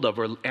hold of,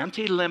 or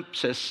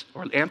antilimpsis,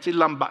 or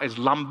is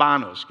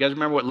lambanos. You guys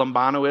remember what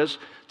lambano is?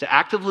 To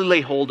actively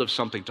lay hold of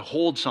something, to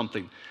hold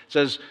something. It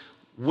says,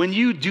 when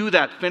you do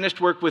that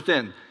finished work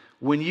within,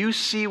 when you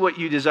see what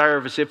you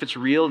desire as if it's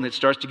real and it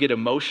starts to get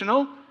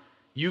emotional,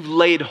 you've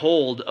laid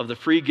hold of the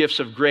free gifts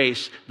of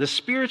grace, the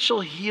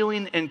spiritual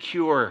healing and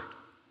cure.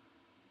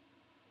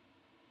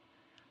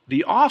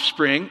 The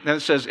offspring, then it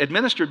says,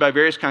 administered by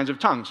various kinds of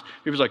tongues.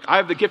 People's like, I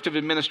have the gift of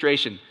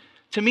administration.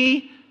 To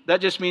me,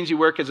 that just means you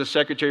work as a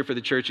secretary for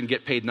the church and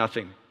get paid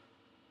nothing.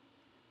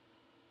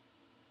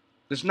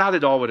 That's not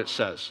at all what it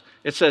says.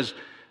 It says,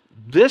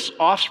 this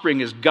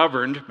offspring is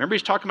governed. Remember,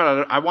 he's talking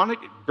about,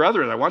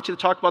 brethren, I want you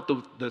to talk about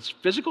the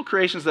physical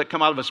creations that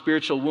come out of a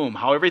spiritual womb,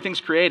 how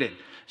everything's created. It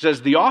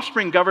says, the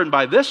offspring governed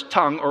by this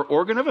tongue or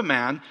organ of a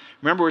man.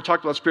 Remember, we're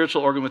talking about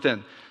spiritual organ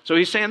within. So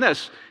he's saying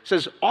this. He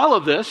says, all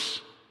of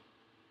this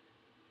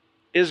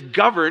is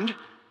governed.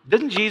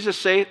 Didn't Jesus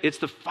say it's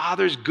the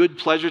Father's good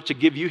pleasure to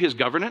give you his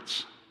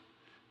governance?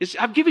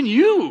 I've given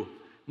you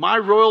my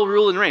royal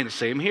rule and reign. The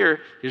same here.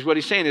 Here's what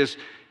he's saying is,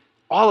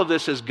 all of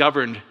this is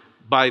governed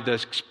by the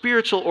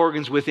spiritual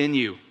organs within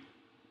you.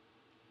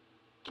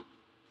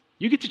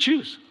 You get to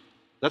choose.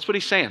 That's what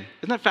he's saying.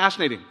 Isn't that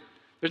fascinating?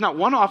 There's not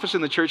one office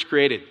in the church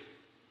created. Isn't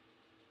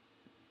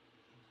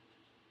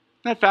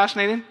that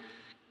fascinating?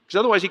 Because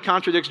otherwise he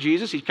contradicts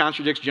Jesus, he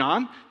contradicts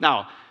John.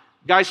 Now,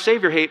 guys,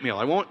 save your hate mail.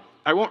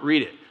 I won't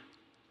read it.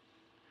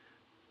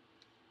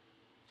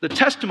 The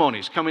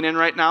testimonies coming in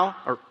right now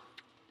are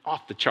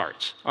off the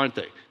charts, aren't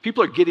they?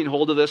 People are getting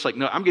hold of this. Like,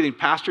 no, I'm getting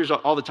pastors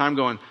all the time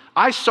going,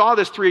 I saw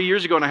this 3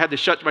 years ago and I had to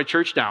shut my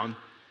church down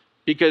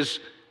because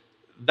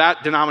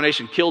that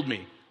denomination killed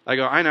me. I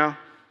go, I know.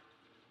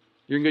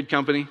 You're in good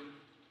company.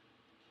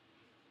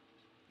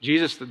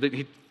 Jesus,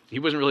 he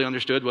wasn't really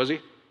understood, was he?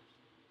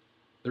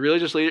 The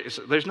religious leader,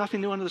 there's nothing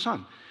new under the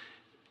sun.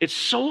 It's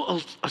so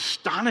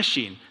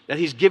astonishing that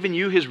he's given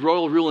you his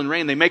royal rule and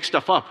reign. They make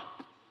stuff up.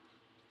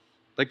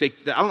 Like I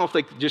don't know if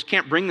they just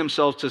can't bring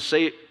themselves to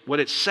say what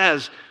it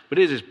says, but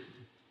it is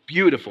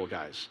beautiful,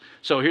 guys.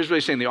 So here's what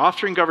he's saying. The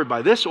offspring governed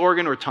by this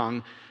organ or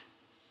tongue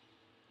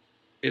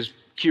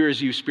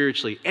cures you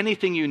spiritually.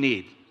 Anything you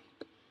need.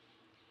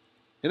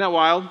 Isn't that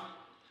wild?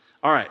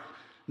 All right.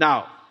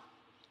 Now,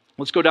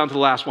 let's go down to the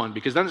last one,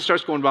 because then it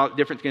starts going about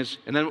different things.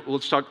 And then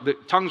let's talk, the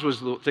tongues was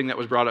the thing that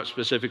was brought up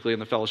specifically in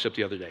the fellowship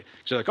the other day.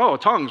 So like, oh,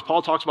 tongues,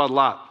 Paul talks about a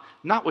lot.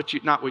 Not what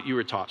you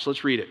were taught. So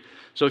let's read it.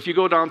 So if you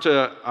go down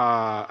to,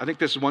 I think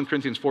this is 1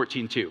 Corinthians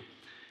 14:2.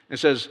 It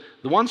says,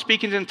 the one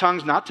speaking in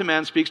tongues, not to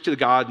men, speaks to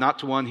God, not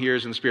to one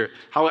hears in the Spirit.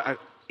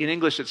 In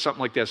English, it's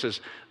something like this. It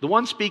says, the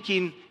one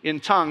speaking in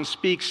tongues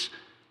speaks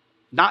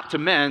not to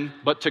men,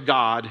 but to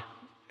God.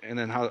 And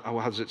then how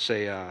does it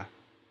say?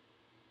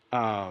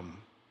 How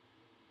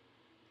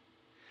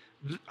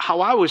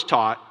I was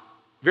taught,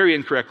 very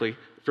incorrectly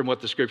from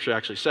what the scripture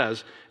actually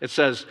says, it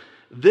says,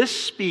 this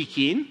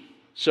speaking,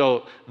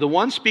 so the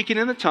one speaking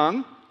in the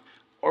tongue,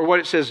 or what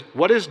it says,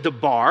 what is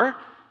debar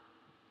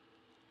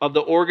of the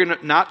organ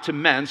not to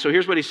men? So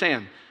here's what he's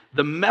saying.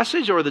 The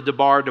message or the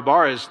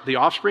debar is the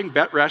offspring,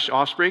 bet resh,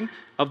 offspring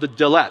of the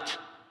delet.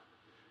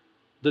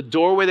 The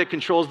doorway that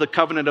controls the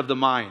covenant of the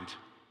mind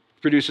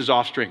produces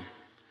offspring.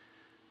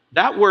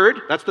 That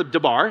word, that's the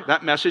debar,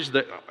 that message,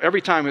 that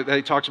every time that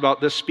he talks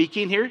about this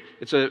speaking here,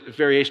 it's a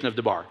variation of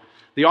debar.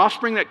 The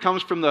offspring that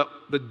comes from the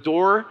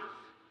door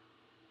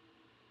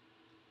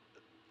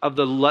of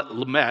the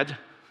lamed,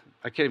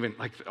 I can't even,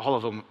 like, all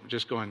of them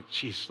just going,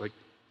 geez, like,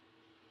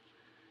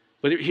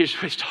 but here's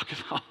what he's talking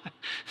about.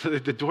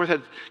 The door that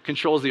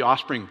controls the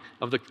offspring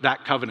of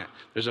that covenant.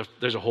 There's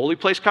a holy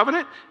place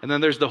covenant, and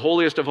then there's the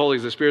holiest of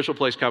holies, the spiritual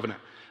place covenant.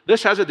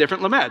 This has a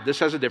different lamed. This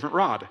has a different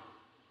rod,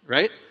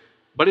 right?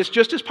 But it's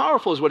just as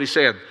powerful as what he's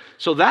saying.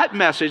 So that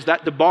message,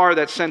 that debar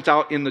that's sent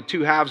out in the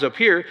two halves up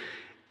here,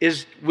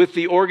 is with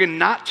the organ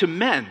not to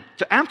men,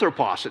 to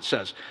anthropos, it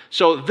says.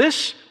 So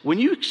this, when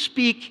you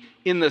speak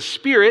in the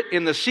spirit,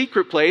 in the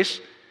secret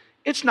place,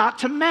 it's not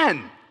to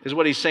men, is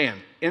what he's saying.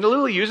 And it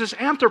literally uses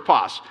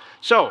anthropos.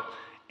 So,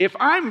 if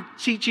I'm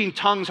teaching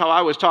tongues how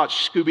I was taught,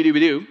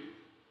 Scooby-Dooby-Doo,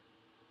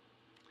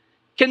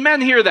 can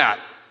men hear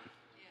that?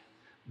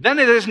 Then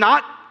it is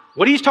not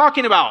what he's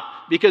talking about.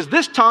 Because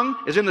this tongue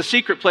is in the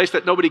secret place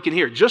that nobody can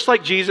hear. Just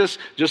like Jesus,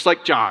 just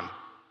like John.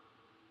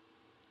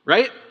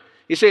 Right?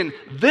 He's saying,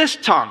 this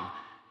tongue,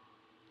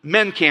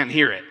 men can't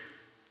hear it.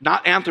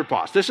 Not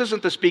anthropos. This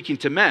isn't the speaking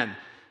to men.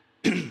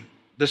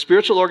 The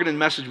spiritual organ and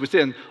message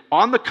within.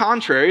 On the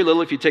contrary,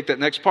 little if you take that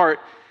next part,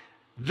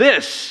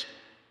 this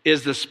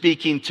is the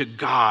speaking to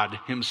God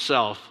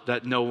himself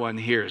that no one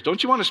hears.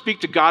 Don't you want to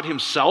speak to God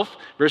himself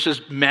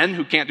versus men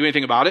who can't do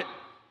anything about it?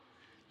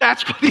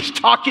 That's what he's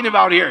talking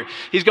about here.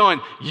 He's going,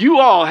 you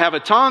all have a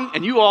tongue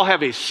and you all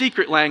have a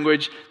secret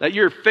language that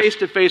you're face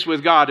to face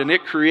with God, and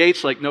it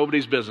creates like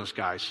nobody's business,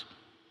 guys.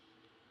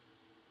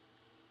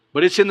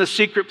 But it's in the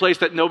secret place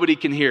that nobody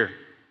can hear.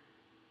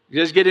 You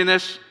guys getting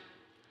this?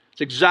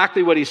 It's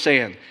exactly what he's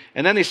saying.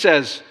 And then he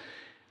says,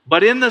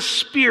 but in the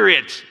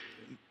spirit,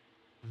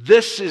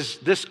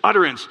 this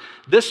utterance,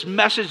 this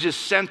message is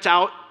sent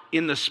out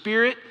in the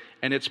spirit,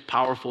 and it's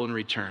powerful and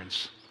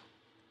returns.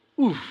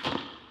 Ooh.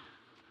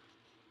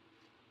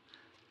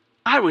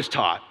 I was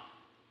taught,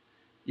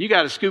 you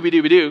got a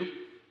Scooby-Dooby-Doo,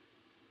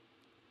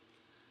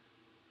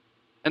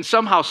 and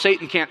somehow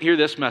Satan can't hear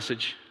this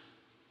message.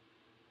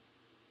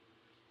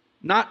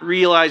 Not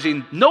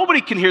realizing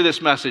nobody can hear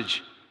this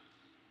message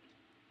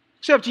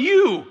except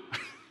you,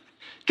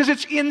 because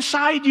it's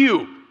inside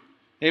you.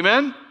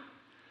 Amen?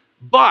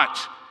 But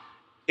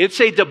it's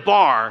a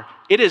debar.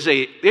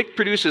 It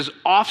produces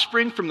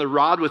offspring from the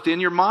rod within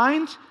your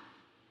mind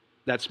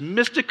that's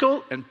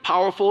mystical and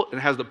powerful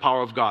and has the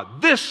power of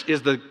God. This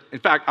is in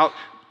fact,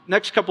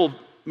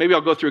 maybe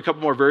I'll go through a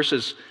couple more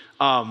verses.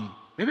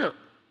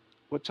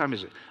 What time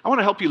is it? I want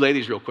to help you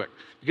ladies real quick.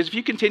 Because if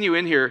you continue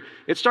in here,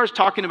 it starts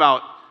talking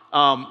about,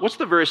 what's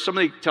the verse?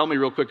 Somebody tell me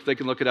real quick if they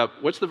can look it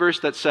up. What's the verse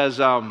that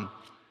says,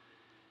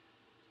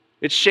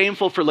 it's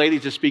shameful for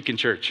ladies to speak in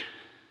church?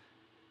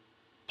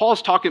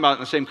 Paul's talking about it in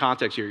the same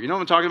context here. You know what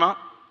I'm talking about?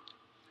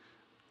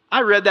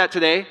 I read that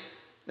today.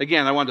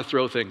 Again, I wanted to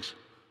throw things.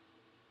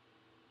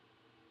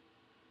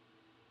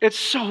 It's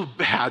so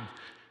bad.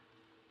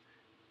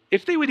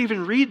 If they would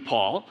even read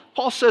Paul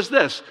says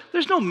this,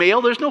 there's no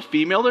male, there's no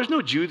female, there's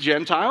no Jew,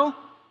 Gentile.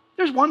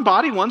 There's one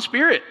body, one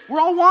spirit. We're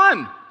all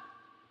one.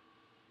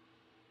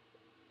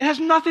 It has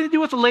nothing to do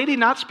with a lady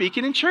not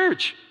speaking in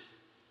church.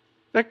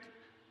 Like,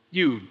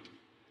 you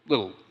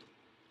little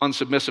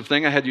unsubmissive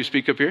thing, I had you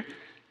speak up here.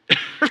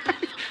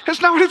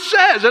 That's not what it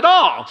says at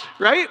all,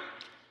 right?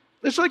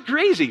 It's like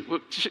crazy.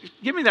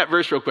 Give me that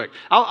verse real quick.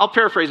 I'll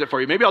paraphrase it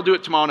for you. Maybe I'll do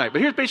it tomorrow night.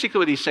 But here's basically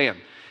what he's saying.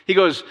 He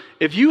goes,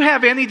 if you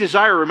have any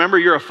desire, remember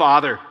you're a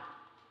father.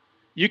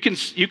 You can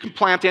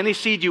plant any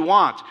seed you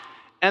want.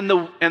 And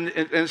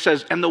it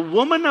says, and the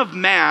woman of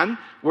man,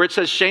 where it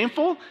says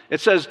shameful, it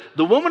says,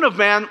 the woman of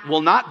man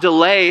will not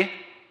delay.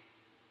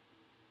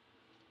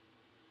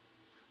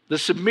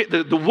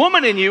 The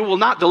woman in you will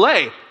not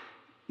delay.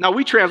 Now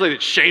we translate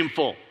it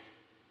shameful.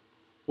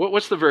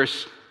 What's the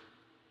verse?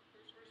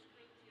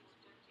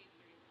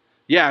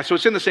 Yeah, so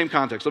it's in the same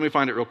context. Let me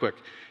find it real quick.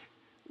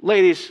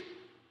 Ladies,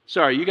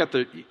 sorry,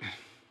 it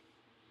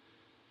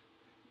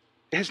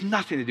has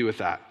nothing to do with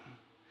that.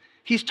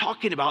 He's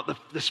talking about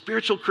the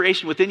spiritual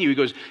creation within you. He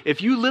goes,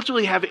 if you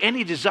literally have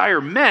any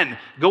desire, men,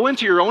 go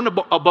into your own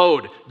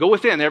abode. Go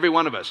within, every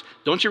one of us.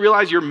 Don't you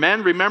realize you're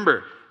men?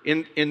 Remember,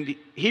 in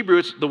Hebrew,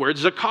 it's the word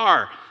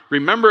zakar,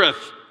 remembereth.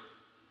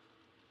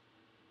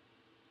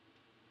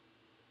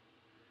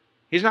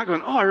 He's not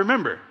going, oh, I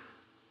remember.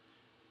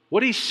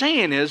 What he's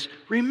saying is,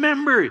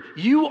 remember,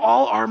 you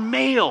all are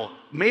male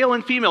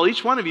and female.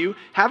 Each one of you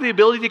have the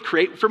ability to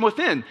create from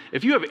within.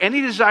 If you have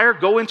any desire,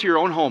 go into your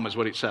own home, is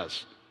what it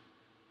says.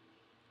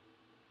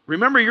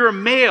 Remember, you're a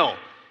male,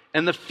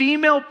 and the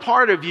female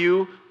part of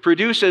you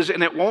produces,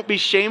 and it won't be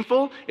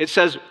shameful. It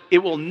says it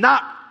will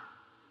not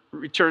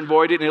return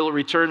void, and it will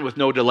return with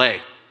no delay.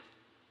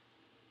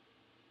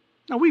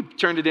 Now, we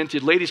turned it into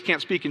ladies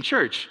can't speak in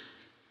church.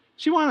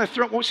 She wanted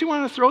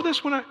to throw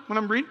this when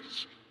I'm reading?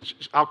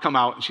 I'll come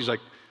out, and she's like,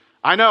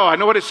 I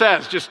know what it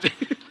says. Just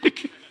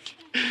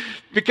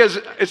because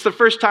it's the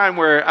first time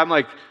where I'm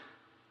like,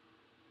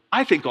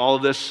 I think all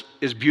of this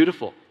is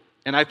beautiful,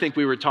 and I think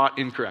we were taught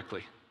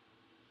incorrectly.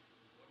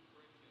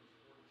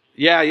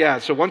 Yeah.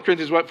 So 1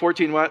 Corinthians what?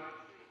 14 what?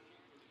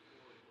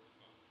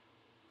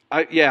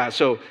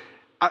 So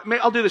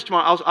I'll do this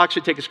tomorrow. I'll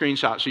actually take a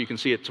screenshot so you can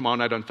see it tomorrow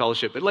night on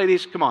fellowship. But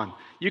ladies, come on.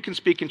 You can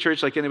speak in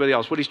church like anybody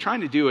else. What he's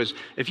trying to do is,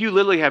 if you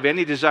literally have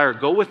any desire,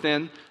 go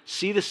within,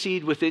 see the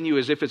seed within you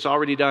as if it's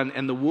already done,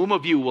 and the womb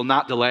of you will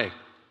not delay.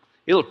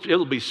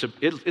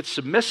 It's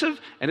submissive,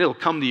 and it'll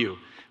come to you.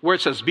 Where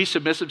it says, be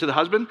submissive to the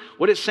husband,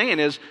 what it's saying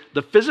is,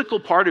 the physical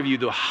part of you,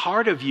 the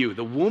heart of you,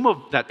 the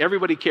womb that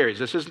everybody carries.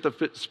 This isn't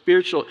the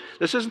spiritual,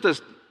 this isn't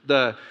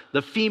the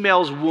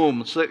female's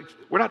womb. So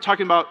we're not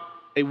talking about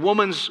a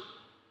woman's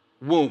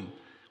womb.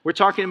 We're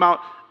talking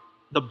about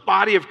the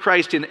body of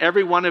Christ in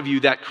every one of you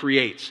that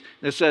creates.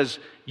 And it says,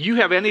 you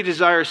have any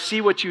desire, see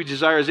what you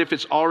desire as if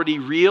it's already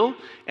real,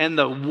 and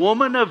the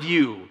woman of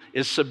you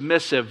is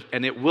submissive,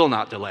 and it will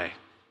not delay.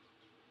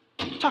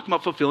 We're talking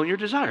about fulfilling your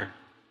desire.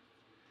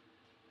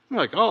 You're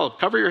like, oh,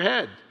 cover your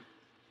head.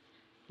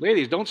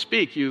 Ladies, don't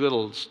speak, you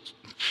little...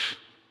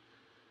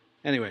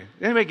 Anyway,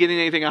 anybody getting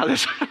anything out of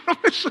this?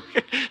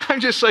 I'm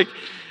just like,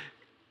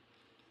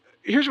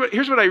 here's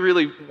what I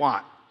really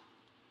want.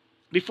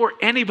 Before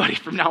anybody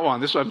from now on,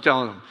 this is what I'm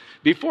telling them.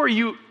 Before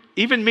you,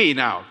 even me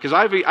now, because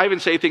I even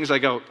say things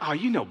like, oh,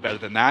 you know better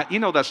than that. You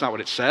know that's not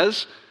what it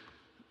says,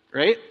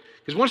 right?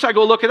 Because once I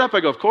go look it up, I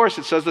go, of course,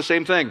 it says the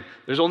same thing.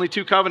 There's only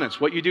two covenants.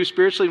 What you do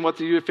spiritually and what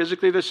you do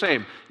physically, they're the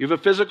same. You have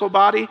a physical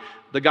body.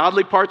 The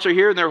godly parts are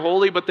here, and they're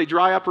holy, but they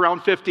dry up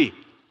around 50.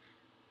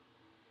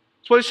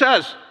 That's what it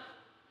says.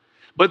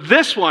 But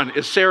this one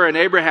is Sarah and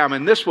Abraham,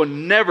 and this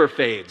one never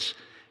fades.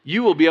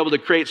 You will be able to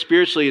create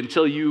spiritually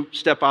until you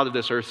step out of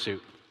this earth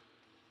suit.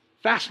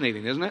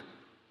 Fascinating, isn't it?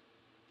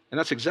 And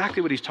that's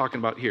exactly what he's talking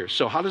about here.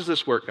 So how does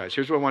this work, guys?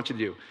 Here's what I want you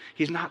to do.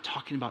 He's not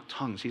talking about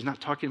tongues. He's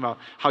not talking about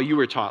how you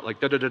were taught, like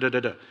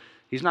da-da-da-da-da-da.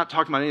 He's not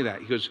talking about any of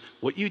that. He goes,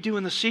 what you do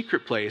in the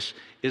secret place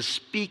is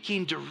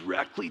speaking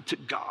directly to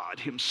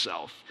God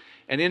himself.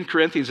 And in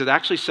Corinthians, it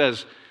actually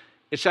says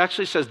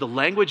the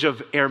language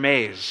of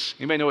Hermes.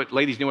 Anybody know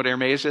ladies know what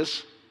Hermes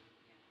is?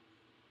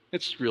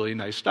 It's really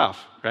nice stuff,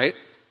 right?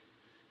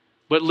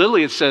 But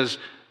literally it says,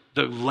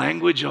 the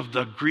language of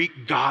the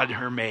Greek god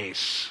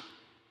Hermes.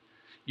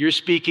 You're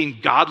speaking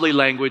godly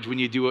language when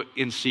you do it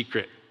in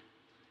secret,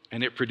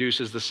 and it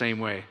produces the same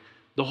way.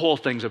 The whole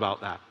thing's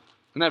about that.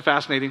 Isn't that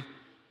fascinating?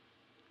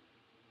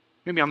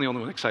 Maybe I'm the only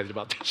one excited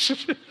about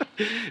this.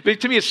 But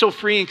to me, it's so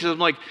freeing because I'm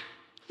like,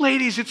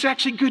 ladies, it's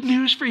actually good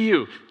news for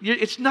you.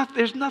 It's not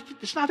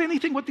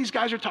anything what these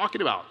guys are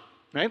talking about,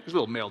 right? These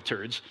little male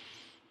turds.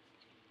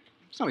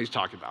 It's not what he's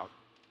talking about.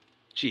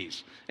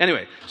 Jeez.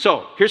 Anyway,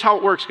 so here's how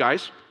it works,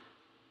 guys.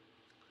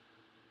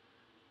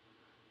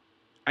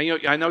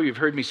 I know you've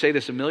heard me say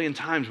this a million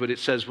times, but it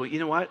says, well, you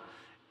know what?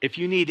 If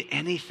you need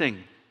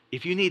anything,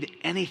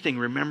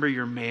 remember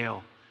you're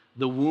male.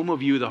 The womb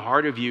of you, the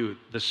heart of you,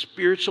 the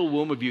spiritual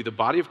womb of you, the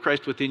body of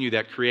Christ within you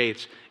that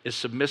creates is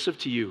submissive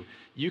to you.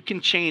 You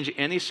can change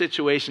any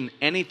situation,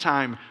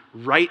 anytime,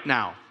 right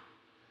now,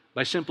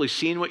 by simply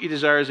seeing what you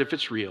desire as if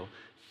it's real,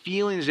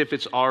 feeling as if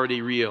it's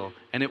already real,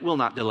 and it will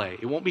not delay.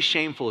 It won't be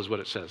shameful is what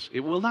it says.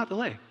 It will not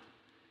delay.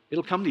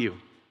 It'll come to you.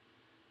 Isn't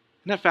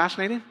that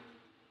fascinating?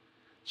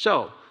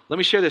 So, let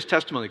me share this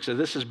testimony because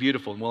this is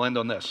beautiful, and we'll end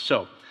on this.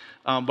 So,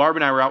 Barb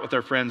and I were out with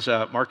our friends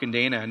Mark and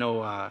Dana. I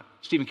know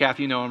Steve and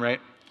Kathy, you know them, right?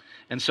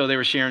 And so they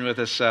were sharing with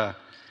us,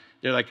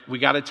 they're like, we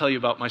got to tell you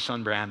about my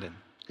son Brandon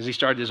because he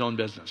started his own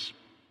business.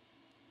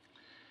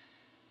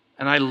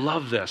 And I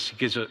love this.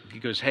 He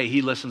goes, hey,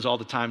 he listens all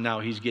the time now.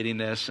 He's getting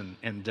this. And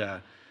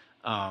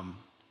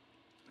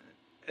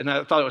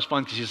I thought it was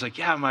fun because he's like,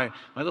 yeah, my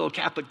little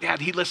Catholic dad,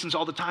 he listens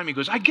all the time. He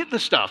goes, I get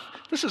this stuff.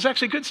 This is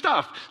actually good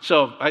stuff.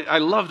 So I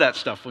love that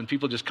stuff when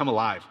people just come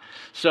alive.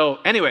 So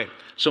anyway,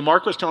 so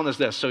Mark was telling us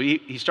this. So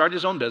he started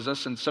his own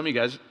business. And some of you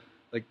guys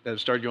like that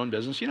have started your own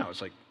business, you know,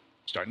 it's like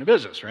starting a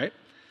business, right?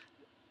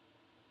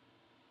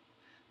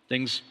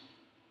 Things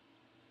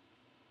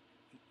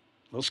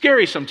a little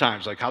scary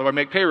sometimes, like how do I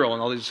make payroll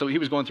and all these. So he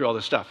was going through all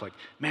this stuff, like,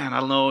 man,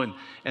 I don't know.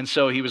 And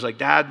so he was like,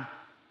 Dad,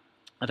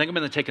 I think I'm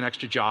going to take an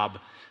extra job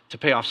to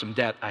pay off some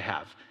debt I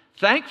have.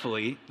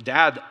 Thankfully,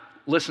 Dad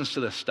listens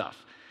to this stuff.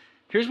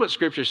 Here's what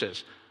Scripture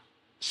says.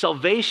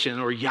 Salvation,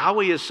 or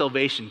Yahweh's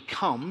salvation,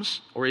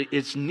 comes, or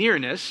its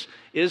nearness,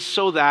 is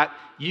so that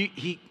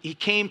he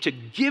came to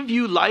give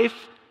you life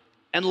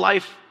and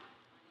life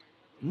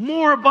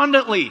more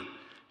abundantly.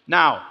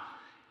 Now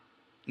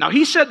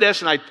he said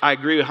this, and I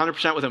agree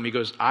 100% with him. He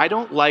goes, I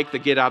don't like the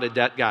get out of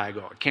debt guy. I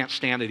go, I can't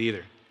stand it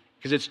either.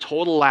 Because it's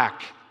total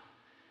lack.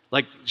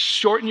 Like,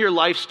 shorten your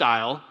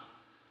lifestyle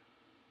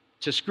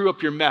to screw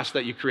up your mess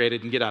that you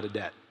created and get out of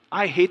debt.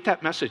 I hate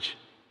that message.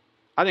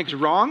 I think it's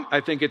wrong. I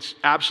think it's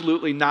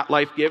absolutely not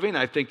life-giving.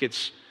 I think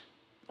it's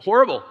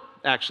horrible,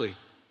 actually.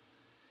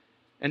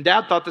 And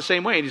Dad thought the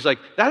same way. And he's like,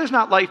 that is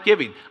not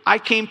life-giving. I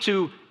came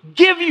to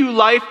give you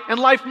life and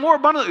life more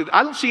abundantly.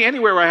 I don't see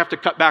anywhere where I have to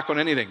cut back on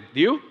anything. Do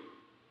you?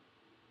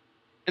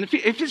 And if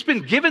it's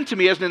been given to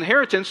me as an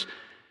inheritance,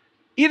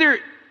 either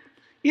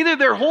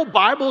their whole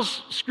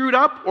Bible's screwed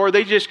up or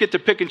they just get to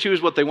pick and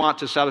choose what they want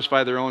to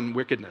satisfy their own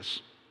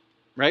wickedness.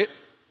 Right?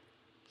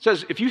 It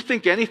says, if you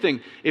think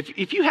anything,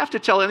 if you have to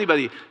tell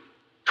anybody,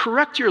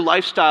 correct your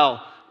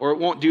lifestyle or it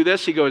won't do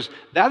this. He goes,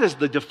 that is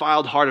the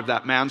defiled heart of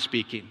that man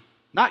speaking,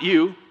 not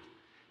you.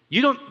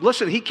 You don't,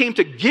 listen, he came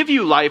to give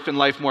you life and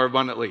life more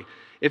abundantly.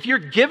 If you're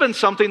given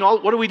something,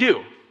 what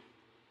do?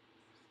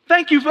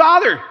 Thank you,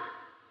 Father.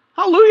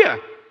 Hallelujah.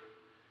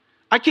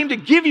 I came to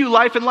give you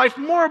life and life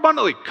more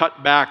abundantly.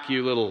 Cut back,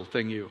 you little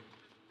thing, you.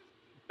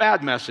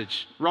 Bad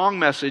message, wrong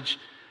message.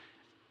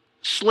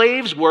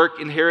 Slaves work,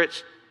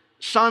 inherits,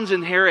 sons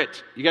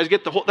inherit. You guys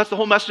get that's the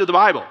whole message of the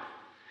Bible.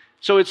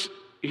 So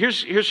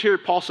here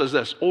Paul says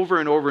this over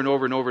and over and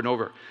over and over and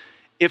over.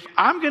 If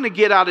I'm going to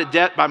get out of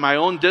debt by my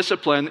own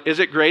discipline, is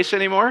it grace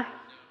anymore?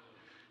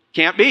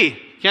 Can't be,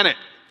 can it?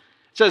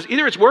 It says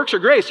either it's works or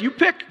grace. You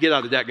pick, get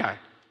out of debt, guy.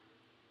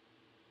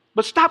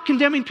 But stop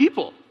condemning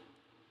people,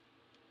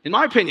 in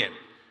my opinion.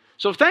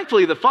 So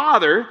thankfully the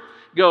Father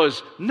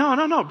goes,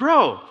 no,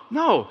 bro,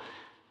 no.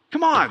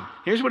 Come on.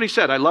 Here's what he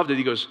said. I loved it.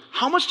 He goes,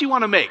 how much do you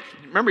want to make?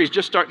 Remember, he's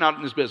just starting out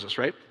in his business,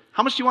 right?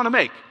 How much do you want to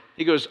make?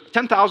 He goes,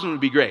 10,000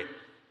 would be great.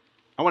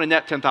 I want to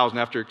net 10,000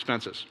 after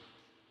expenses.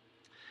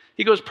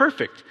 He goes,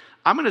 perfect.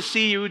 I'm going to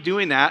see you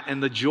doing that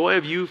and the joy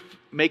of you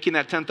making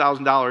that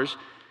 $10,000,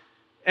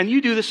 and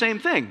you do the same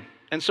thing.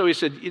 And so he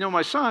said,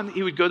 my son,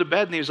 he would go to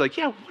bed and he was like,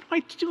 yeah, what am I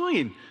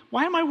doing?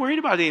 Why am I worried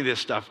about any of this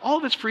stuff? All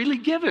of it's freely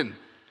given.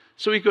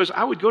 So he goes,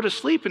 I would go to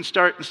sleep and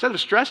instead of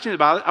stressing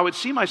about it, I would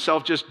see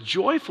myself just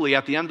joyfully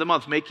at the end of the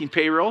month making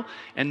payroll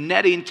and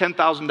netting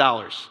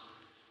 $10,000.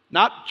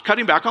 Not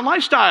cutting back on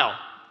lifestyle,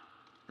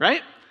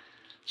 right?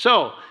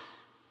 So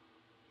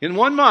in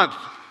 1 month,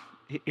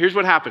 here's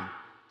what happened.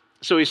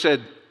 So he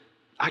said,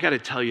 I got to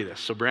tell you this.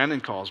 So Brandon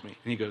calls me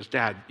and he goes,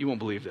 Dad, you won't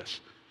believe this.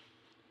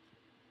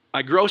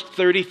 I grossed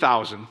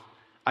 $30,000.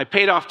 I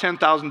paid off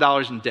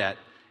 $10,000 in debt,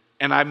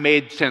 and I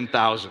made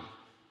 $10,000.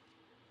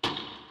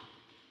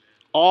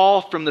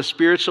 All from the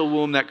spiritual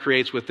womb that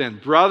creates within.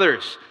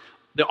 Brothers,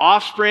 the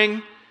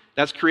offspring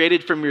that's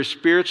created from your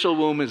spiritual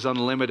womb is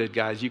unlimited,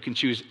 guys. You can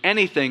choose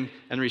anything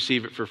and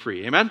receive it for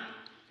free. Amen?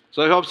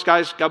 So that helps,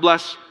 guys. God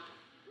bless.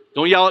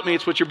 Don't yell at me.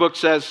 It's what your book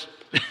says.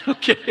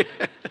 Okay.